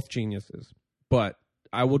 They're both geniuses, but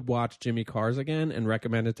I would watch Jimmy Carr's again and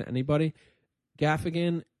recommend it to anybody.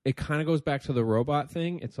 Gaffigan, it kind of goes back to the robot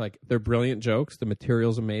thing. It's like they're brilliant jokes. The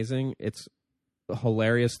material's amazing. It's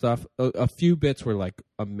hilarious stuff. A few bits were like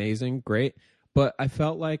amazing, great. But I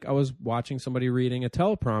felt like I was watching somebody reading a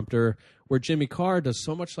teleprompter where Jimmy Carr does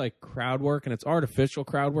so much like crowd work, and it's artificial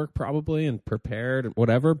crowd work probably and prepared and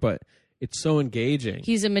whatever, but it's so engaging.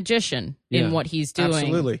 He's a magician Yeah. in what he's doing.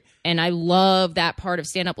 Absolutely. And I love that part of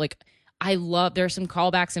stand up. Like, there's some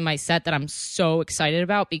callbacks in my set that I'm so excited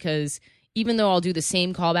about because even though I'll do the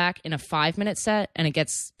same callback in a 5-minute set and it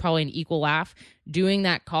gets probably an equal laugh, doing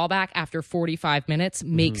that callback after 45 minutes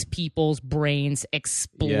makes people's brains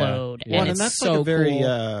explode. Yeah. And and it's that's so like a very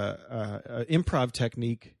cool. improv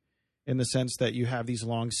technique in the sense that you have these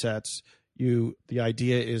long sets. The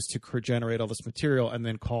idea is to generate all this material and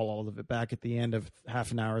then call all of it back at the end of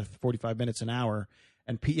half an hour, 45 minutes, an hour.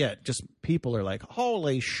 And just people are like,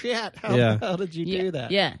 holy shit, how did you do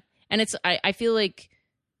that? Yeah. And it's, I feel like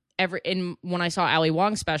when I saw Ali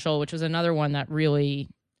Wong's special, which was another one that really,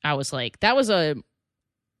 I was like, that was a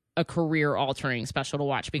career altering special to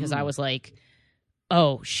watch because I was like,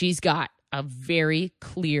 oh, she's got a very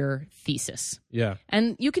clear thesis. Yeah.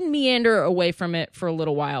 And you can meander away from it for a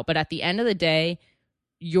little while, but at the end of the day,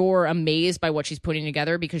 you're amazed by what she's putting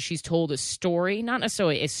together because she's told a story, not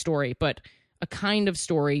necessarily a story, but a kind of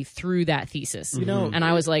story through that thesis. You know, And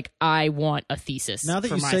I was like, I want a thesis. now that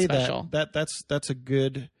for you my say special. that's a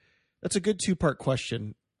good 2-part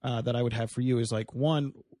question that I would have for you is like,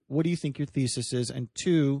 one, what do you think your thesis is? And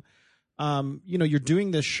two, you're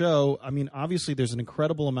doing this show. I mean, obviously there's an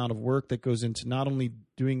incredible amount of work that goes into not only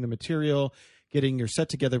doing the material, getting your set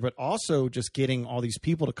together, but also just getting all these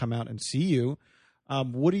people to come out and see you.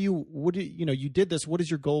 You did this. What is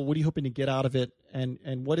your goal? What are you hoping to get out of it?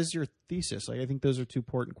 And what is your thesis? Like, I think those are 2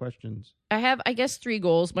 important questions. I have, I guess, 3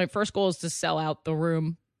 goals. My first goal is to sell out the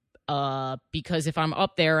room because if I'm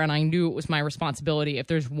up there and I knew it was my responsibility, if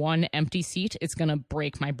there's one empty seat, it's going to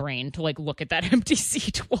break my brain to like look at that empty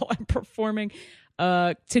seat while I'm performing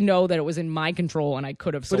to know that it was in my control and I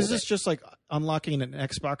could have sold But is this it. just like unlocking an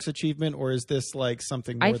Xbox achievement, or is this like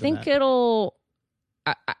something more I than think that?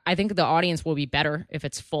 I think the audience will be better if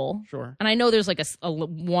it's full. Sure. And I know there's like a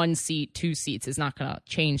 1 seat, 2 seats is not going to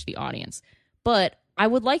change the audience. But I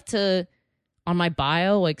would like to, on my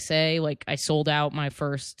bio, like say, like I sold out my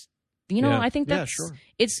first, Yeah. I think Yeah, that's, sure.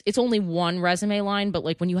 it's only one resume line, but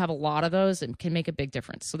like when you have a lot of those, it can make a big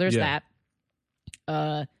difference. So there's Yeah.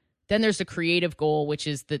 that. Then there's the creative goal, which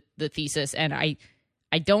is the thesis. And I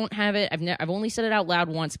don't have it. I've only said it out loud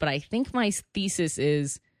once, but I think my thesis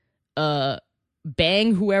is,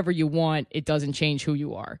 bang whoever you want, it doesn't change who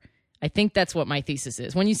you are. I think that's what my thesis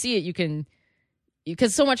is. When you see it, you can,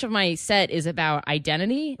 because so much of my set is about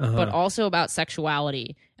identity, but also about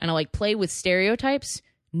sexuality. And I like play with stereotypes,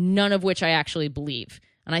 none of which I actually believe.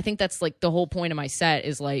 And I think that's like the whole point of my set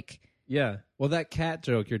is like, Yeah. Well, that cat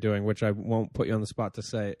joke you're doing, which I won't put you on the spot to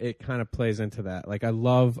say, it kind of plays into that. Like I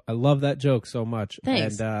love that joke so much.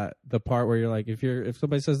 Thanks. And the part where you're like, if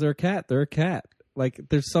somebody says they're a cat, they're a cat. Like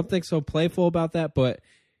there's something so playful about that, but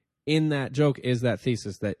in that joke is that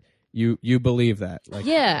thesis that you believe that. Like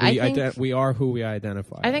Yeah, we, I think- we are who we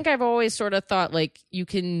identify. I think I've always sort of thought like you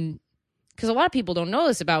can, because a lot of people don't know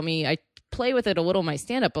this about me. I play with it a little in my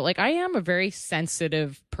stand up, but like I am a very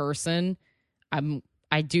sensitive person.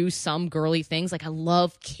 I do some girly things. Like I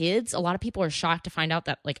love kids. A lot of people are shocked to find out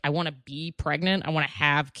that like I want to be pregnant. I want to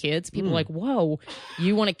have kids. People are like, whoa,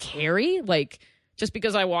 you want to carry? Like just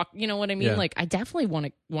because I walk, you know what I mean? Yeah. Like I definitely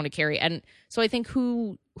want to carry. And so I think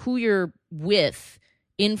who you're with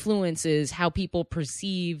influences how people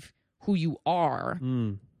perceive who you are.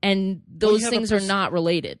 And those you have a things are not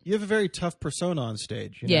related. You have a very tough persona on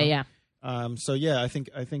stage. You Yeah, know? yeah. So yeah, I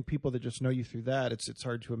think people that just know you through that, it's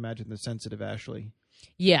hard to imagine the sensitive Ashley.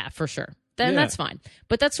 Yeah, for sure. Then Yeah. that's fine.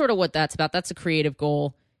 But that's sort of what that's about. That's a creative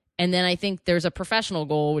goal. And then I think there's a professional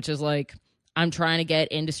goal, which is like, I'm trying to get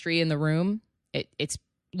industry in the room. It's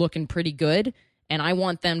looking pretty good. And I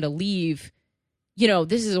want them to leave.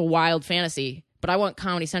 This is a wild fantasy, but I want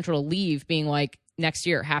Comedy Central to leave being like, next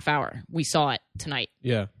year, half hour. We saw it tonight.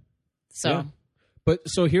 Yeah. So Yeah. But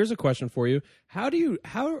so here's a question for you. How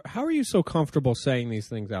are you so comfortable saying these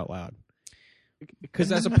things out loud?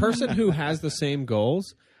 Because as a person who has the same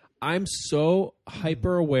goals, I'm so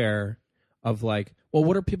hyper aware of like well,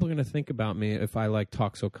 what are people going to think about me if I like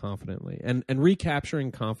talk so confidently? And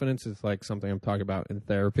recapturing confidence is like something I'm talking about in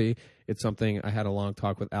therapy. It's something I had a long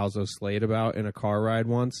talk with Alzo Slade about in a car ride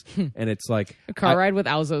once. And it's like A car ride with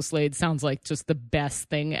Alzo Slade sounds like just the best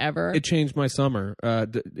thing ever. it changed my summer.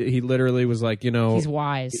 He literally was like, He's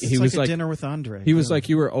wise. It's like a dinner with Andre. He was like,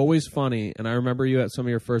 you were always funny, and I remember you at some of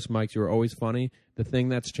your first mics. You were always funny. The thing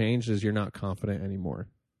that's changed is you're not confident anymore.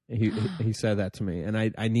 He said that to me, and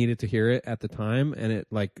I needed to hear it at the time, and it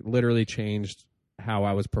like literally changed how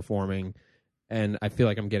I was performing, and I feel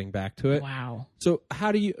like I'm getting back to it. Wow. So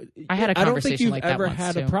how do you? I had a I don't think conversation you've like that ever once,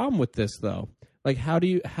 had too. a problem with this though. Like, are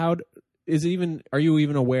you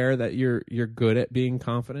even aware that you're good at being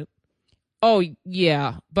confident? Oh,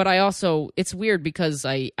 yeah. But I also, it's weird because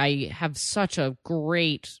I have such a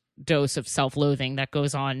great dose of self-loathing that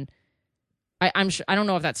goes on. I'm sure, I don't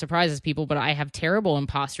know if that surprises people, but I have terrible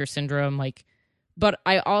imposter syndrome. Like, but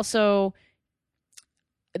I also,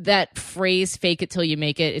 that phrase, fake it till you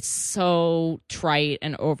make it, it's so trite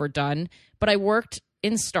and overdone. But I worked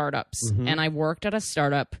in startups, and I worked at a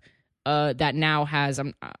startup that now has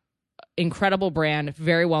incredible brand,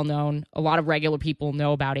 very well known. A lot of regular people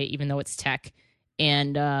know about it, even though it's tech.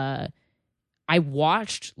 And I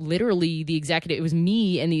watched literally the executive. It was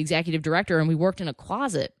me and the executive director, and we worked in a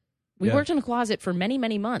closet. We worked in a closet for many,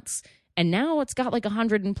 many months. And now it's got like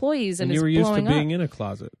 100 employees, and you it's were used to blowing being up. in a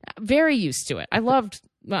closet. Very used to it. I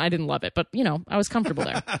didn't love it, but I was comfortable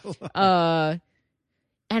there.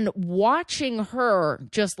 And watching her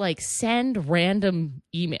just like send random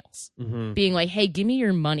emails, being like, "Hey, give me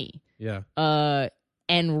your money." Yeah.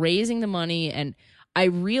 And raising the money. And I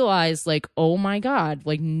realized, like, oh my God,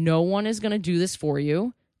 like, no one is going to do this for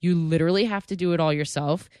you. You literally have to do it all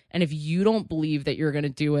yourself. And if you don't believe that you're going to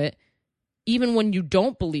do it, even when you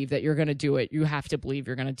don't believe that you're going to do it, you have to believe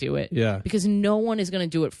you're going to do it. Yeah. Because no one is going to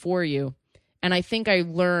do it for you. And I think I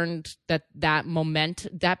learned that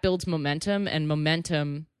builds momentum, and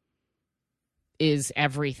momentum is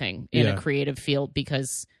everything in a creative field,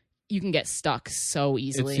 because you can get stuck so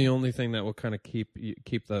easily. It's the only thing that will kind of keep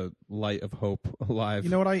the light of hope alive. You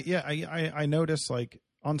know what? I notice, like,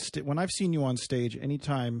 when I've seen you on stage,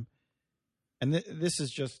 anytime, and this is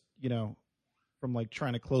just from like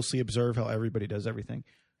trying to closely observe how everybody does everything.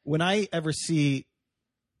 When I ever see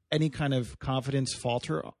any kind of confidence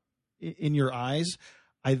falter in your eyes,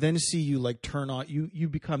 I then see you like turn on. You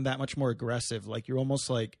become that much more aggressive. Like you're almost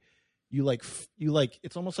like you like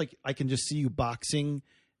it's almost like I can just see you boxing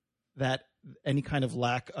that any kind of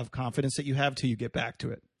lack of confidence that you have till you get back to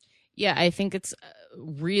it. Yeah, I think it's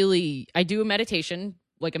really. I do a meditation,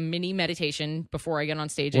 like a mini meditation, before I get on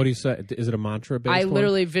stage. What do you say? Is it a mantra based? I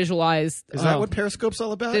literally visualize. Is that what Periscope's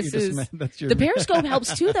all about? The Periscope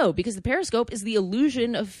helps too, though, because the Periscope is the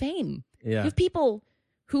illusion of fame. Yeah. You have people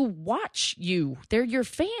who watch you. They're your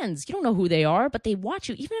fans. You don't know who they are, but they watch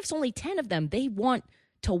you. Even if it's only 10 of them, they want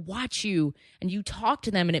to watch you, and you talk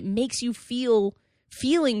to them, and it makes you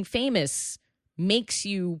feeling famous makes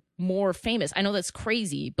you more famous. I know that's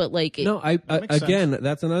crazy, but like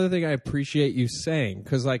that's another thing I appreciate you saying,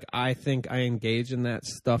 because like I think I engage in that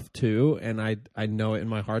stuff too, and I know it in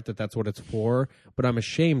my heart that that's what it's for, but I'm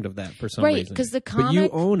ashamed of that for some reason. Right, because but you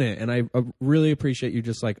own it, and I really appreciate you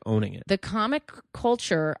just like owning it. The comic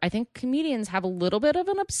culture, I think comedians have a little bit of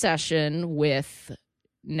an obsession with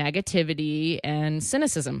negativity and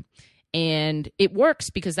cynicism, and it works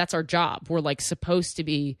because that's our job. We're like supposed to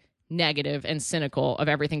be negative and cynical of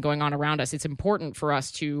everything going on around us. It's important for us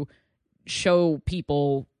to show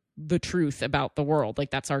people the truth about the world. Like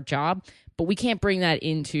that's our job, but we can't bring that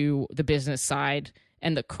into the business side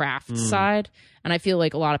and the craft side. And I feel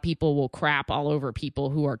like a lot of people will crap all over people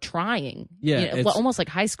who are trying. Yeah, almost like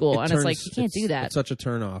high school. And it's like, you can't do that. It's such a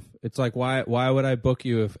turnoff. It's like, why would I book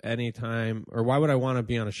you if any time, or why would I want to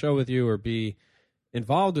be on a show with you or be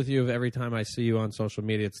involved with you if every time I see you on social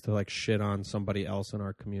media it's to like shit on somebody else in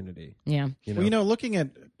our community? Yeah. Well, looking at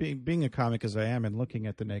being a comic as I am, and looking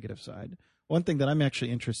at the negative side, one thing that I'm actually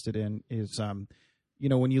interested in is, when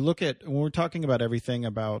we're talking about everything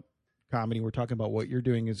about comedy, we're talking about what you're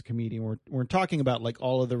doing as a comedian. We're talking about like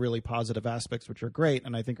all of the really positive aspects, which are great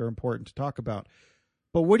and I think are important to talk about.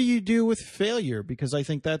 But what do you do with failure? Because I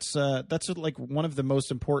think that's like one of the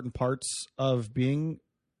most important parts of being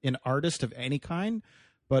an artist of any kind,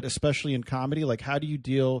 but especially in comedy. Like, how do you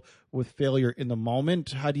deal with failure in the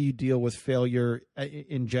moment? How do you deal with failure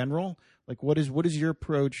in general? Like, what is your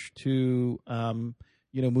approach to,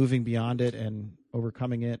 moving beyond it and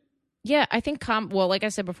overcoming it? Yeah, I think, like I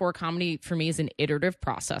said before, comedy for me is an iterative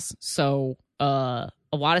process. So a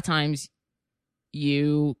lot of times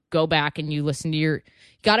you go back and you listen to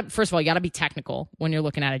first of all, you got to be technical when you're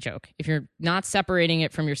looking at a joke. If you're not separating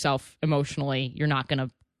it from yourself emotionally, you're not going to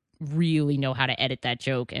really know how to edit that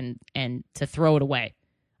joke and to throw it away.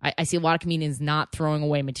 I see a lot of comedians not throwing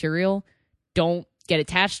away material. Don't get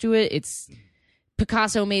attached to it.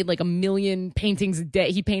 Picasso made like 1 million paintings a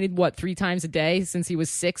day. He painted 3 times a day since he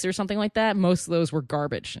was 6 or something like that. Most of those were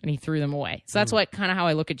garbage and he threw them away. So that's what kind of how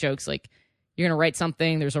I look at jokes. Like, you're going to write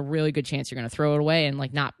something, there's a really good chance you're going to throw it away and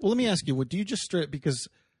like not. Well, let me ask you, do you just because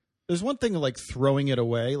there's one thing like throwing it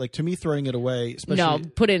away. Like, to me, throwing it away, especially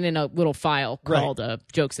put it in a little file called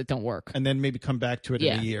jokes that don't work. And then maybe come back to it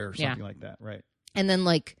in a year or something like that. Right. And then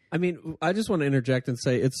I mean, I just want to interject and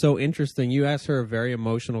say it's so interesting. You asked her a very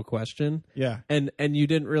emotional question. Yeah. And you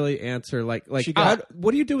didn't really answer what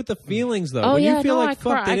do you do with the feelings though? Oh, when yeah, you feel no, like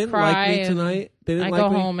fuck, they didn't like me tonight. They didn't like me. I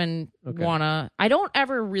go home and I don't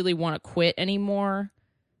ever really want to quit anymore.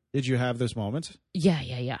 Did you have those moments?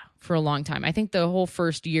 Yeah. For a long time. I think the whole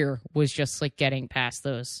first year was just like getting past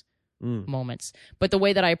those moments. But the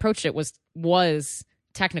way that I approached it was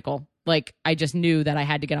technical. Like, I just knew that I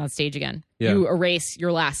had to get on stage again. Yeah. You erase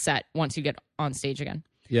your last set once you get on stage again.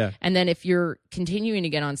 Yeah. And then if you're continuing to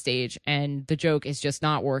get on stage and the joke is just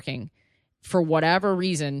not working, for whatever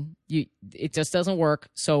reason, it just doesn't work.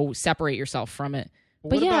 So separate yourself from it.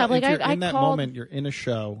 But yeah, like in that moment, you're in a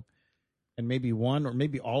show, and maybe one or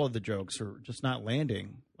maybe all of the jokes are just not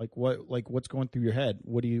landing. What's going through your head?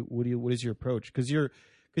 What is your approach? Because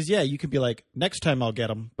you could be like, next time I'll get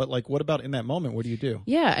them. But like, what about in that moment? What do you do?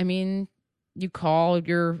 Yeah, I mean, you call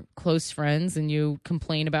your close friends and you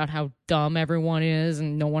complain about how dumb everyone is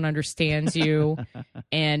and no one understands you.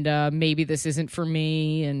 And maybe this isn't for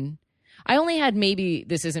me. And I only had maybe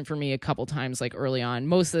this isn't for me a couple times, like early on.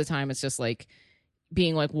 Most of the time it's just like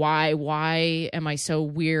being like, why am I so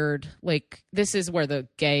weird? Like, this is where the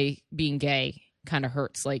being gay kind of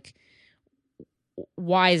hurts. Like,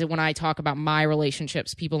 why is it when I talk about my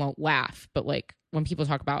relationships, people don't laugh, but like when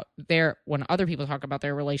other people talk about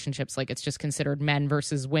their relationships, like it's just considered men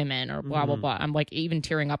versus women or blah, blah, blah. I'm like even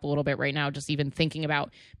tearing up a little bit right now, just even thinking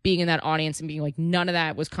about being in that audience and being like, none of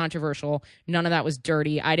that was controversial. None of that was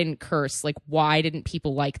dirty. I didn't curse. Like, why didn't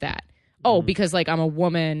people like that? Oh, because like I'm a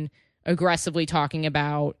woman aggressively talking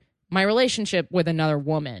about my relationship with another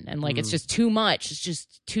woman. And like, it's just too much. It's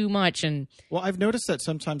just too much. And well, I've noticed that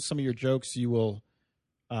sometimes some of your jokes, you will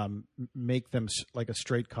make them like a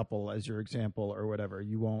straight couple as your example or whatever.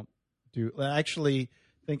 You won't do. I actually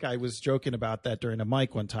think I was joking about that during a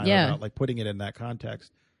mic one time about like putting it in that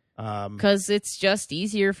context. Because it's just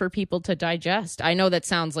easier for people to digest. I know that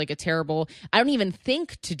sounds like I don't even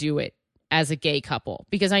think to do it as a gay couple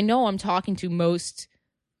because I know I'm talking to most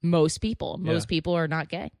people. Most people are not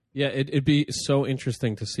gay. Yeah, it'd be so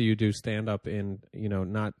interesting to see you do stand up in,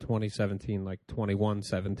 not 2017, like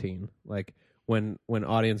 2117, like when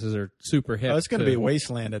audiences are super hip. Oh, it's going to be a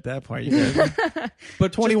wasteland at that point. You guys.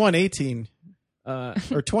 But 2118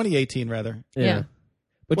 or 2018 rather. Yeah.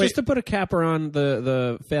 But just to put a capper on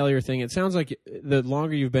the failure thing, it sounds like the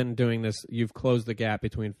longer you've been doing this, you've closed the gap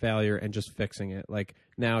between failure and just fixing it. Like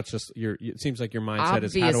now it's just it seems like your mindset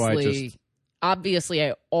is how do I just. Obviously,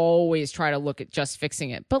 I always try to look at just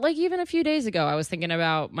fixing it. But like even a few days ago, I was thinking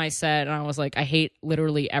about my set and I was like, I hate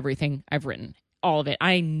literally everything I've written. All of it.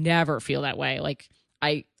 I never feel that way. Like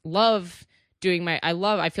I love doing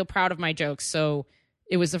I feel proud of my jokes. So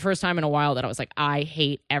it was the first time in a while that I was like, I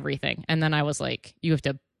hate everything. And then I was like, you have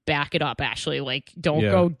to back it up, Ashley. Like, don't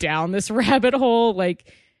go down this rabbit hole.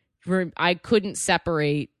 Like I couldn't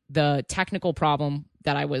separate the technical problem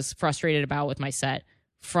that I was frustrated about with my set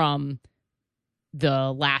from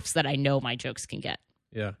the laughs that I know my jokes can get.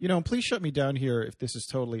 Yeah. Please shut me down here if this is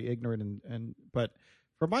totally ignorant but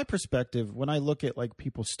from my perspective, when I look at like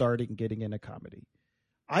people starting getting into comedy,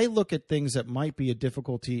 I look at things that might be a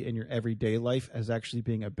difficulty in your everyday life as actually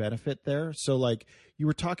being a benefit there. So like you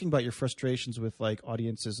were talking about your frustrations with like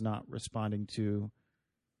audiences not responding to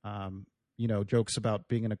jokes about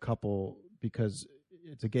being in a couple because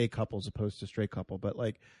it's a gay couple as opposed to a straight couple. But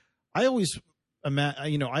like I always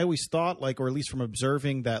I always thought like, or at least from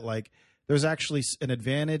observing that like there's actually an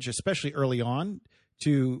advantage, especially early on,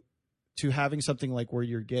 to having something like where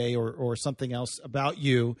you're gay or something else about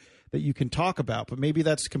you that you can talk about. But maybe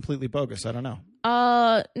that's completely bogus. I don't know.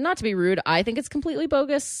 Not to be rude, I think it's completely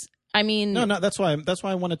bogus. I mean, no, that's why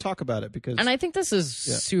I want to talk about it because, and I think this is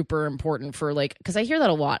super important for like, because I hear that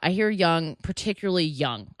a lot. I hear particularly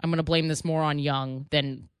young. I'm going to blame this more on young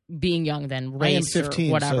than being young than race. I am 15,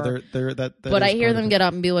 or whatever. so they're that. But I hear them get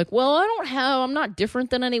up and be like, "Well, I'm not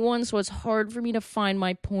different than anyone, so it's hard for me to find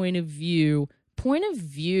my point of view." Point of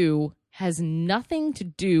view has nothing to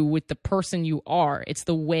do with the person you are. It's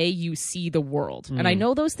the way you see the world. And I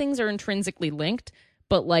know those things are intrinsically linked,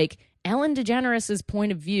 but like Ellen DeGeneres'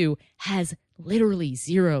 point of view has literally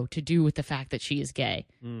zero to do with the fact that she is gay.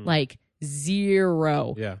 Like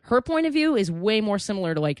zero. Yeah. Her point of view is way more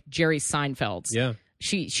similar to like Jerry Seinfeld's. Yeah.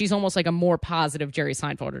 She's almost like a more positive Jerry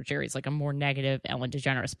Seinfeld, or Jerry's like a more negative Ellen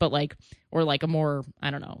DeGeneres, but like, or like a more,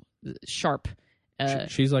 I don't know, sharp.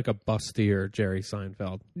 She's like a bustier Jerry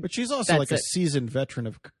Seinfeld. But she's also like a seasoned veteran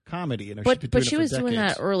of comedy. You know, but she was doing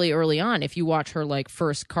that early on. If you watch her like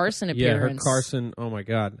first Carson appearance, her Carson. Oh my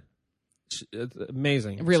God, it's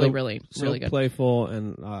amazing. Really so good. Playful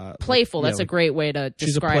and playful. That's a great way to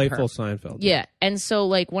describe her. She's a playful Seinfeld. Yeah, and so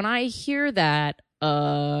like when I hear that,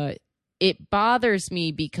 it bothers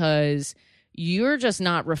me because you're just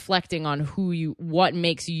not reflecting on what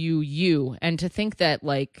makes you, and to think that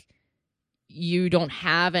like you don't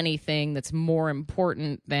have anything that's more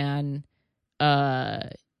important than I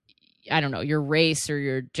don't know, your race or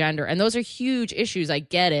your gender. And those are huge issues. I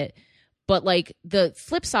get it. But like the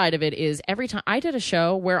flip side of it is every time I did a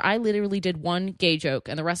show where I literally did one gay joke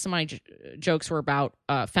and the rest of my jokes were about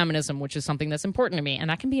feminism, which is something that's important to me. And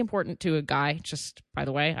that can be important to a guy. Just by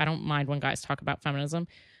the way, I don't mind when guys talk about feminism.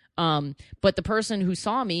 But the person who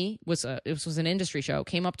saw me this was an industry show,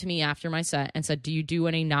 came up to me after my set and said, "Do you do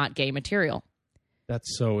any not gay material?"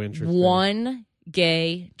 That's so interesting. One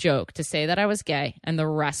gay joke to say that I was gay, and the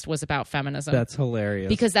rest was about feminism. That's hilarious.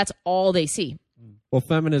 Because that's all they see. Well,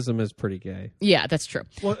 feminism is pretty gay. Yeah, that's true.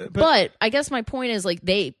 Well, but I guess my point is like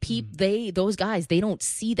those guys, they don't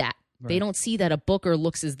see that. Right. They don't see that a booker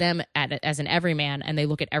looks as them as an everyman, and they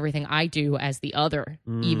look at everything I do as the other,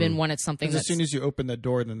 even when it's something that's... As soon as you open the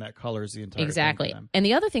door, then that colors the entire exactly thing for them. And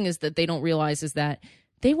the other thing is that they don't realize is that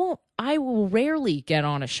I will rarely get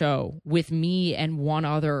on a show with me and one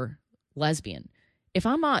other lesbian. If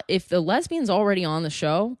the lesbian's already on the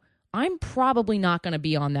show, I'm probably not going to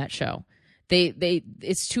be on that show.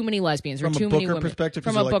 It's too many lesbians or too many women. From a booker perspective,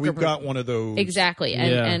 from a like, we've got one of those. Exactly.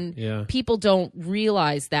 And people don't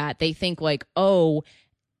realize that. They think like, oh,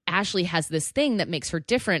 Ashley has this thing that makes her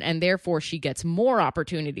different and therefore she gets more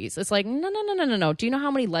opportunities. It's like, no. Do you know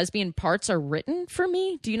how many lesbian parts are written for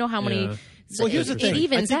me? Do you know how many? Well, here's the thing. It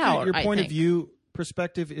evens out. Your point of view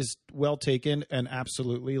perspective is well taken, and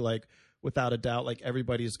absolutely, like, without a doubt, like,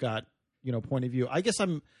 everybody's got, point of view. I guess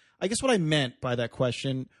what I meant by that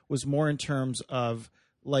question was more in terms of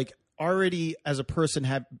like already as a person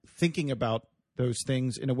thinking about those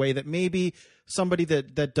things in a way that maybe somebody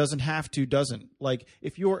that doesn't have to doesn't. Like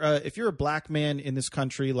if you're a black man in this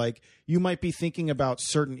country, like you might be thinking about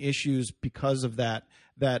certain issues because of that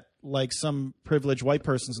like some privileged white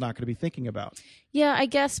person's not going to be thinking about. Yeah, I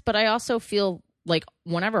guess, but I also feel like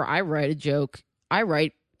whenever I write a joke, I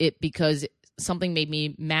write it because something made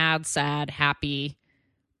me mad, sad, happy,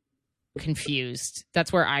 confused.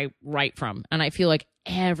 That's where I write from, and I feel like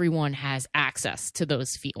everyone has access to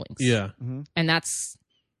those feelings. Yeah. Mm-hmm. And that's,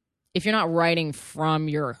 if you're not writing from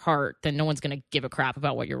your heart, then no one's going to give a crap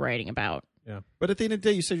about what you're writing about. Yeah. But at the end of the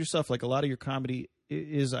day, you said yourself, like, a lot of your comedy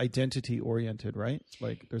is identity oriented, right?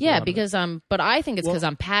 Like, there's because but I think it's because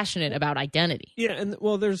I'm passionate about identity. Yeah, and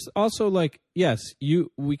there's also like, yes,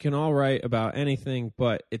 we can all write about anything,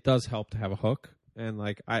 but it does help to have a hook. And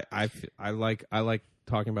like I like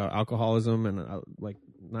talking about alcoholism and like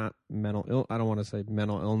not mental I don't want to say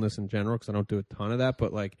mental illness in general because I don't do a ton of that,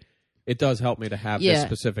 but like it does help me to have this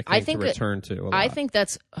specific thing to return to. I think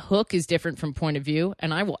that's hook is different from point of view,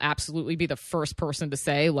 and I will absolutely be the first person to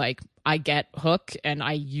say like I get hook and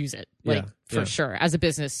I use it for sure as a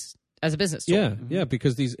business tool. Yeah, yeah,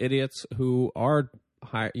 because these idiots who are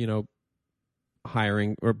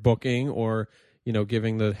hiring or booking or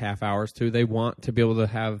giving the half hours to, they want to be able to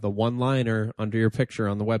have the one-liner under your picture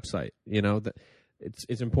on the website. That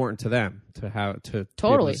it's important to them to have to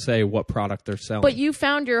totally be able to say what product they're selling. But you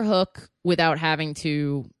found your hook without having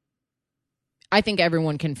to. I think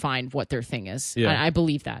everyone can find what their thing is. Yeah. I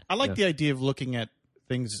believe that. I like the idea of looking at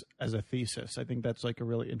things as a thesis. I think that's like a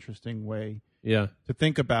really interesting way to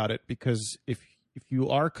think about it, because if you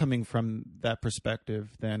are coming from that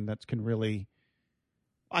perspective, then that can really,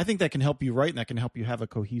 I think that can help you write, and that can help you have a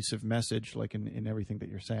cohesive message, like in everything that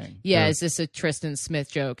you're saying. Yeah, is this a Tristan Smith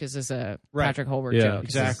joke? Is this a Patrick Holbrook joke?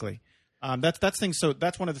 Exactly. That's things. So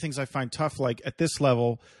that's one of the things I find tough. Like at this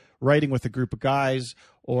level, writing with a group of guys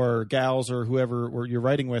or gals or whoever you're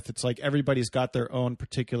writing with, it's like everybody's got their own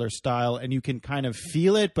particular style, and you can kind of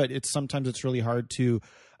feel it, but sometimes it's really hard to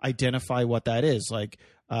identify what that is. Like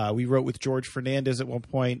we wrote with George Fernandez at one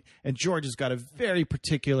point, and George has got a very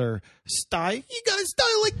particular style. He got a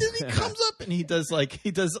style like this. He comes up and he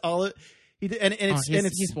does all it.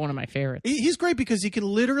 He's one of my favorites. He's great because he can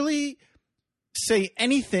literally say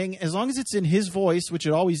anything as long as it's in his voice, which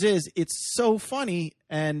it always is. It's so funny,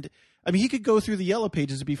 and I mean, he could go through the Yellow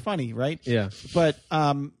Pages to be funny, right? Yeah. But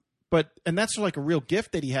and that's like a real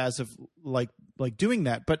gift that he has of like doing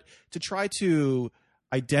that. But to try to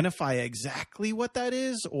identify exactly what that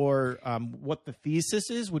is or what the thesis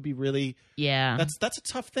is would be really that's a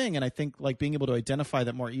tough thing, and I think like being able to identify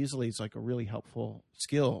that more easily is like a really helpful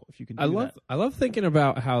skill if you can do that. I love thinking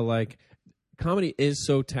about how like comedy is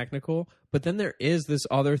so technical, but then there is this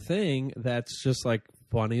other thing that's just like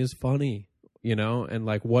funny is funny, you know, and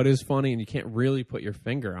like what is funny, and you can't really put your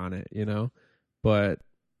finger on it, you know, but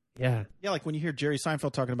yeah, like when you hear Jerry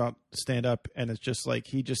Seinfeld talking about stand up, and it's just like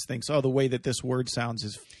he just thinks, oh, the way that this word sounds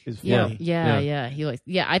is funny.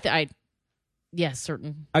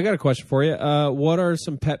 Certain. I got a question for you. What are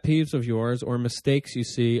some pet peeves of yours or mistakes you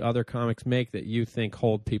see other comics make that you think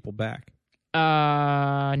hold people back?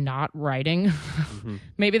 Not writing. Mm-hmm.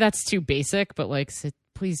 Maybe that's too basic, but like,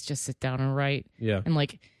 please just sit down and write. Yeah, and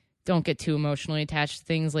like, don't get too emotionally attached to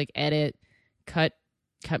things. Like edit, cut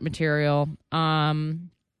material.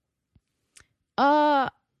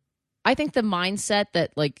 I think the mindset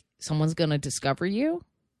that like someone's gonna discover you.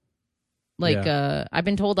 Like, I've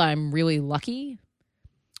been told I'm really lucky,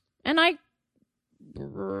 and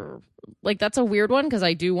that's a weird one because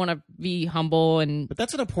I do want to be humble but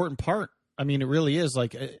that's an important part. I mean, it really is.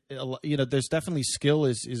 Like, you know, there's definitely skill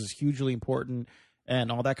is hugely important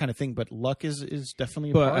and all that kind of thing, but luck is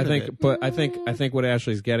definitely a part of it. But I think what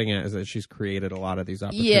Ashley's getting at is that she's created a lot of these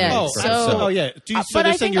opportunities. Yeah. So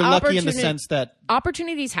they're saying you're lucky in the sense that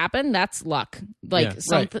opportunities happen. That's luck. Like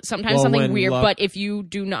sometimes something weird. But if you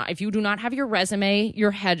do not have your resume,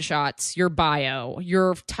 your headshots, your bio,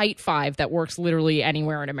 your tight 5 that works literally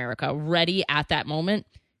anywhere in America ready at that moment,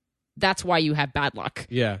 that's why you have bad luck.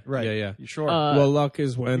 Yeah, right. Yeah. Sure. Well, luck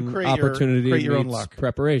is when opportunity create your own meets luck.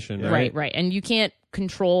 Preparation. Yeah. Right. And you can't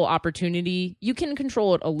control opportunity. You can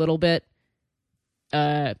control it a little bit.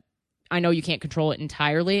 I know you can't control it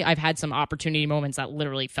entirely. I've had some opportunity moments that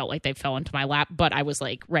literally felt like they fell into my lap, but I was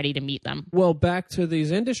like ready to meet them. Well, back to these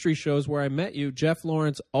industry shows where I met you, Jeff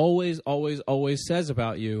Lawrence always says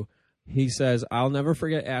about you. He says, I'll never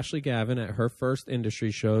forget Ashley Gavin at her first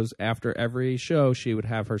industry shows. After every show, she would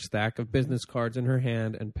have her stack of business cards in her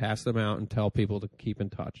hand and pass them out and tell people to keep in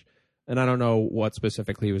touch. And I don't know what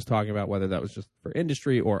specifically he was talking about, whether that was just for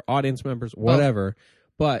industry or audience members, whatever.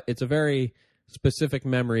 But it's a very specific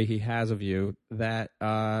memory he has of you that,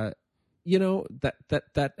 you know,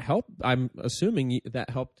 that helped. I'm assuming that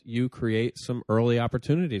helped you create some early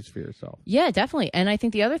opportunities for yourself. Yeah, definitely. And I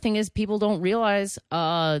think the other thing is people don't realize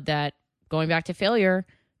that going back to failure,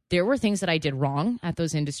 there were things that I did wrong at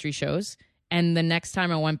those industry shows. And the next time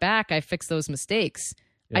I went back, I fixed those mistakes.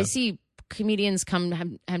 Yeah. I see comedians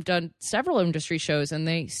have done several industry shows and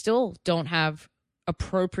they still don't have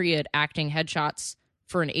appropriate acting headshots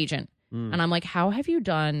for an agent. And I'm like, how have you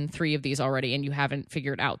done 3 of these already and you haven't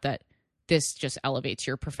figured out that this just elevates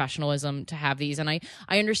your professionalism to have these? And I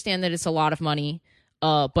understand that it's a lot of money,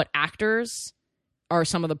 but actors are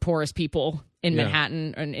some of the poorest people in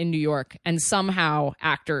Manhattan and in New York, and somehow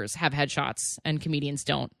actors have headshots and comedians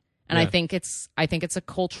don't. And I think it's a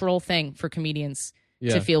cultural thing for comedians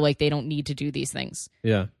to feel like they don't need to do these things.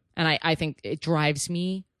 Yeah. And I think it drives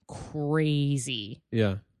me crazy.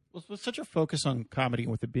 Yeah. Well, with such a focus on comedy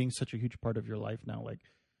and with it being such a huge part of your life now, like,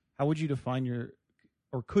 how would you define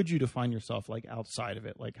or could you define yourself like outside of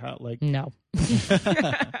it? Like how? Like no.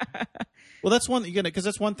 Well, that's one because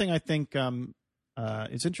that's one thing I think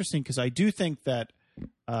it's interesting because I do think that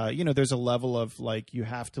you know, there's a level of like you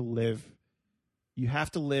have to live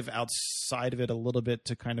outside of it a little bit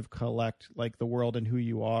to kind of collect like the world and who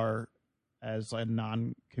you are as a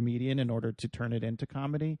non-comedian in order to turn it into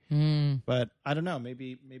comedy. But I don't know,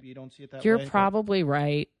 maybe you don't see it that way. You're probably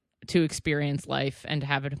right to experience life and to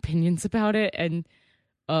have opinions about it and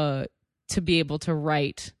to be able to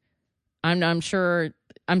write. I'm sure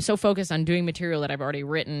I'm so focused on doing material that I've already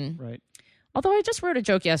written. Right. Although I just wrote a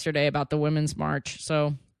joke yesterday about the Women's March,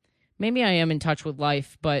 so maybe I am in touch with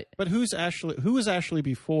life. But who was Ashley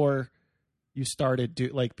before you started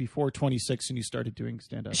before 26 and you started doing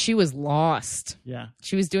stand up? She was lost. Yeah.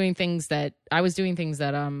 She was doing things that I was doing things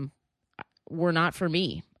that were not for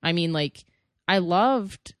me. I mean, like I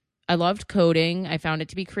loved coding. I found it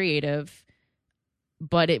to be creative,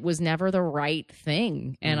 but it was never the right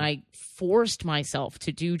thing. And I forced myself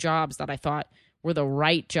to do jobs that I thought were the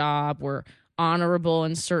right job, were honorable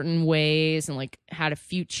in certain ways and like had a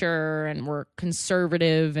future and were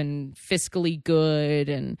conservative and fiscally good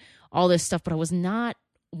and all this stuff. But I was not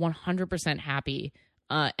 100% happy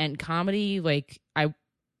And comedy, like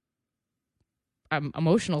I'm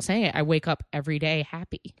emotional saying it. I wake up every day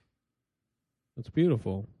happy. That's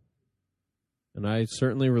beautiful. And I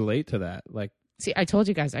certainly relate to that. Like, see, I told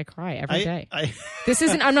you guys I cry every day. I This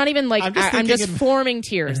isn't. I'm not even like. I'm just thinking forming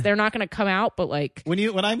tears. They're not going to come out, but like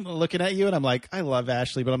when I'm looking at you and I'm like, I love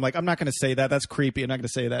Ashley, but I'm like, I'm not going to say that. That's creepy. I'm not going to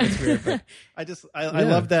say that. It's weird. But I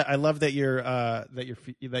love that. I love that you're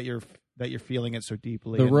feeling it so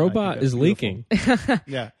deeply. the and I robot think is that's leaking.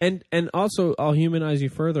 Yeah. And also, I'll humanize you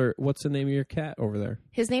further. What's the name of your cat over there?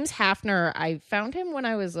 his name's Hafner. I found him when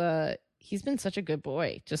I was He's been such a good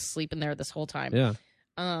boy, just sleeping there this whole time. Yeah.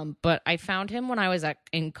 But I found him when I was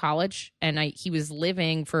in college, and he was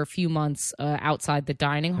living for a few months outside the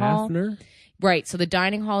dining hall. Hafner? Right. So the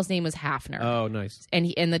dining hall's name was Hafner. Oh, nice. And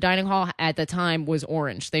the dining hall at the time was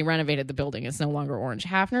orange. They renovated the building. It's no longer orange.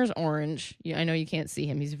 Hafner's orange. I know you can't see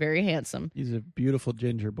him. He's very handsome. He's a beautiful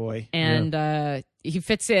ginger boy. And he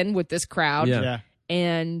fits in with this crowd. Yeah.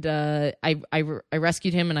 And I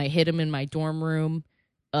rescued him, and I hid him in my dorm room.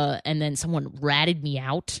 And then someone ratted me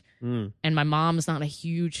out. And my mom's not a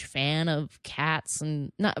huge fan of cats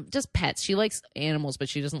and not just pets. She likes animals, but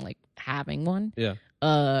she doesn't like having one. Yeah.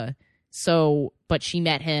 But she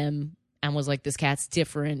met him and was like, this cat's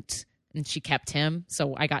different. And she kept him.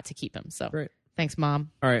 So I got to keep him. So Great. Thanks,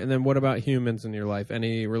 Mom. All right. And then what about humans in your life?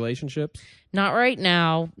 Any relationships? Not right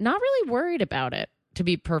now. Not really worried about it, to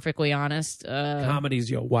be perfectly honest. Comedy's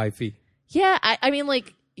your wifey. Yeah. I mean,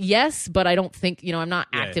 like, yes, but I don't think, I'm not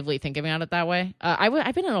actively thinking about it that way.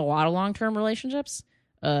 I've been in a lot of long-term relationships.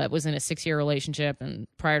 I was in a 6-year relationship, and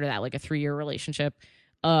prior to that, like a 3-year relationship.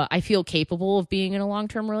 I feel capable of being in a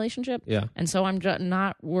long-term relationship. Yeah. And so I'm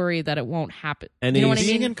not worried that it won't happen. And you know what I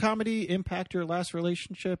Being mean? in comedy impact your last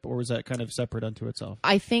relationship, or was that kind of separate unto itself?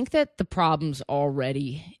 I think that the problems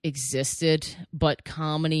already existed, but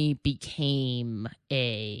comedy became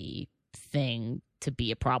a thing to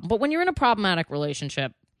be a problem. But when you're in a problematic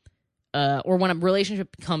relationship, or when a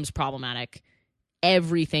relationship becomes problematic,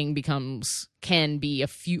 everything can be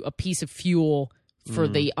a piece of fuel for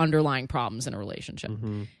the underlying problems in a relationship.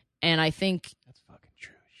 Mm-hmm. And I think That's fucking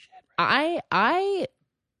true shit.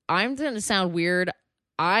 I'm going to sound weird.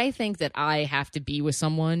 I think that I have to be with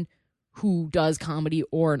someone who does comedy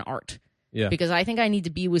or an art. Yeah. Because I think I need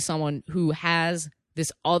to be with someone who has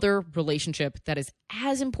this other relationship that is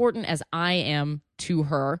as important as I am to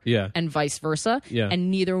her, Yeah. and vice versa. Yeah.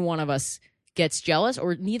 And neither one of us gets jealous,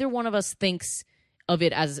 or neither one of us thinks of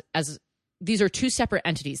it as these are two separate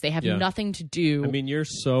entities. They have Yeah. nothing to do. I mean, you're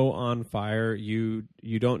so on fire. You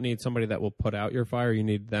don't need somebody that will put out your fire. You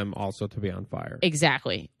need them also to be on fire.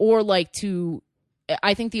 Exactly. Or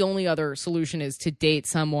I think the only other solution is to date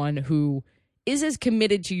someone who is as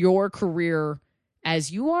committed to your career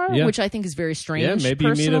as you are, Yeah. which I think is very strange. Yeah, maybe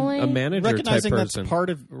personally. you meet a manager Recognizing type that's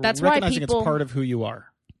person. That's why recognizing people- it's part of who you are.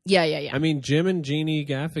 Yeah. I mean, Jim and Jeannie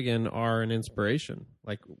Gaffigan are an inspiration.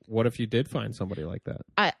 Like, what if you did find somebody like that?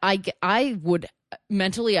 I would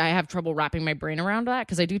mentally, I have trouble wrapping my brain around that,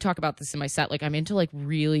 because I do talk about this in my set. Like, I'm into like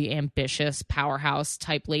really ambitious powerhouse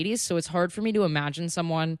type ladies, so it's hard for me to imagine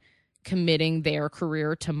someone committing their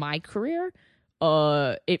career to my career.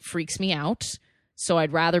 It freaks me out. So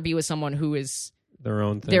I'd rather be with someone who is Their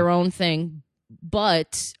own thing. their own thing.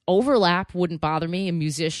 But overlap wouldn't bother me. A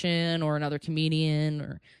musician or another comedian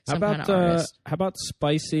or some kind of artist. How about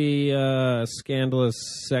spicy, scandalous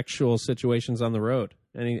sexual situations on the road?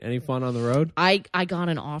 Any fun on the road? I got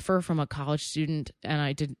an offer from a college student,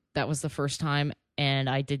 and that was the first time, and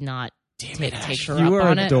I did not take her You up are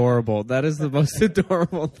on adorable. That is the most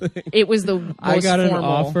adorable thing. it. It was the most I got an formal.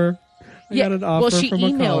 offer. I got an offer well, she from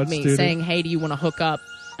a college emailed me student. saying, "Hey, do you want to hook up?"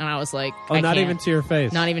 And I was like, Oh, I not can't. even to your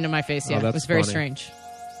face. Not even in my face. Oh, Yeah, it that's was very funny. strange.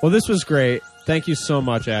 Well, this was great. Thank you so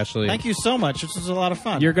much, Ashley. Thank you so much. This was a lot of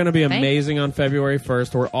fun. You're going to be Thank- amazing on February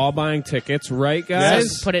 1st. We're all buying tickets, right, guys?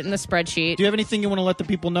 Yes. Put it in the spreadsheet. Do you have anything you want to let the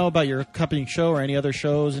people know about your upcoming show or any other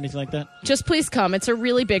shows, anything like that? Just please come. It's a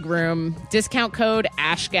really big room. Discount code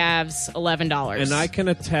AshGavs, $11. And I can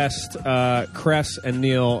attest, Cress and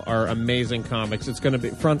Neil are amazing comics. It's going to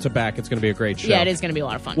be front to back. It's going to be a great show. Yeah, it is going to be a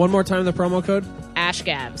lot of fun. One more time, the promo code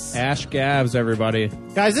AshGavs. Ash Gavs, everybody.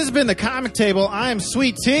 Guys, this has been The Comic Table. I'm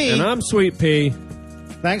Sweet Tea. And I'm Sweet Pea.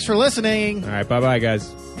 Thanks for listening. All right, bye bye,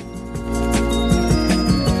 guys.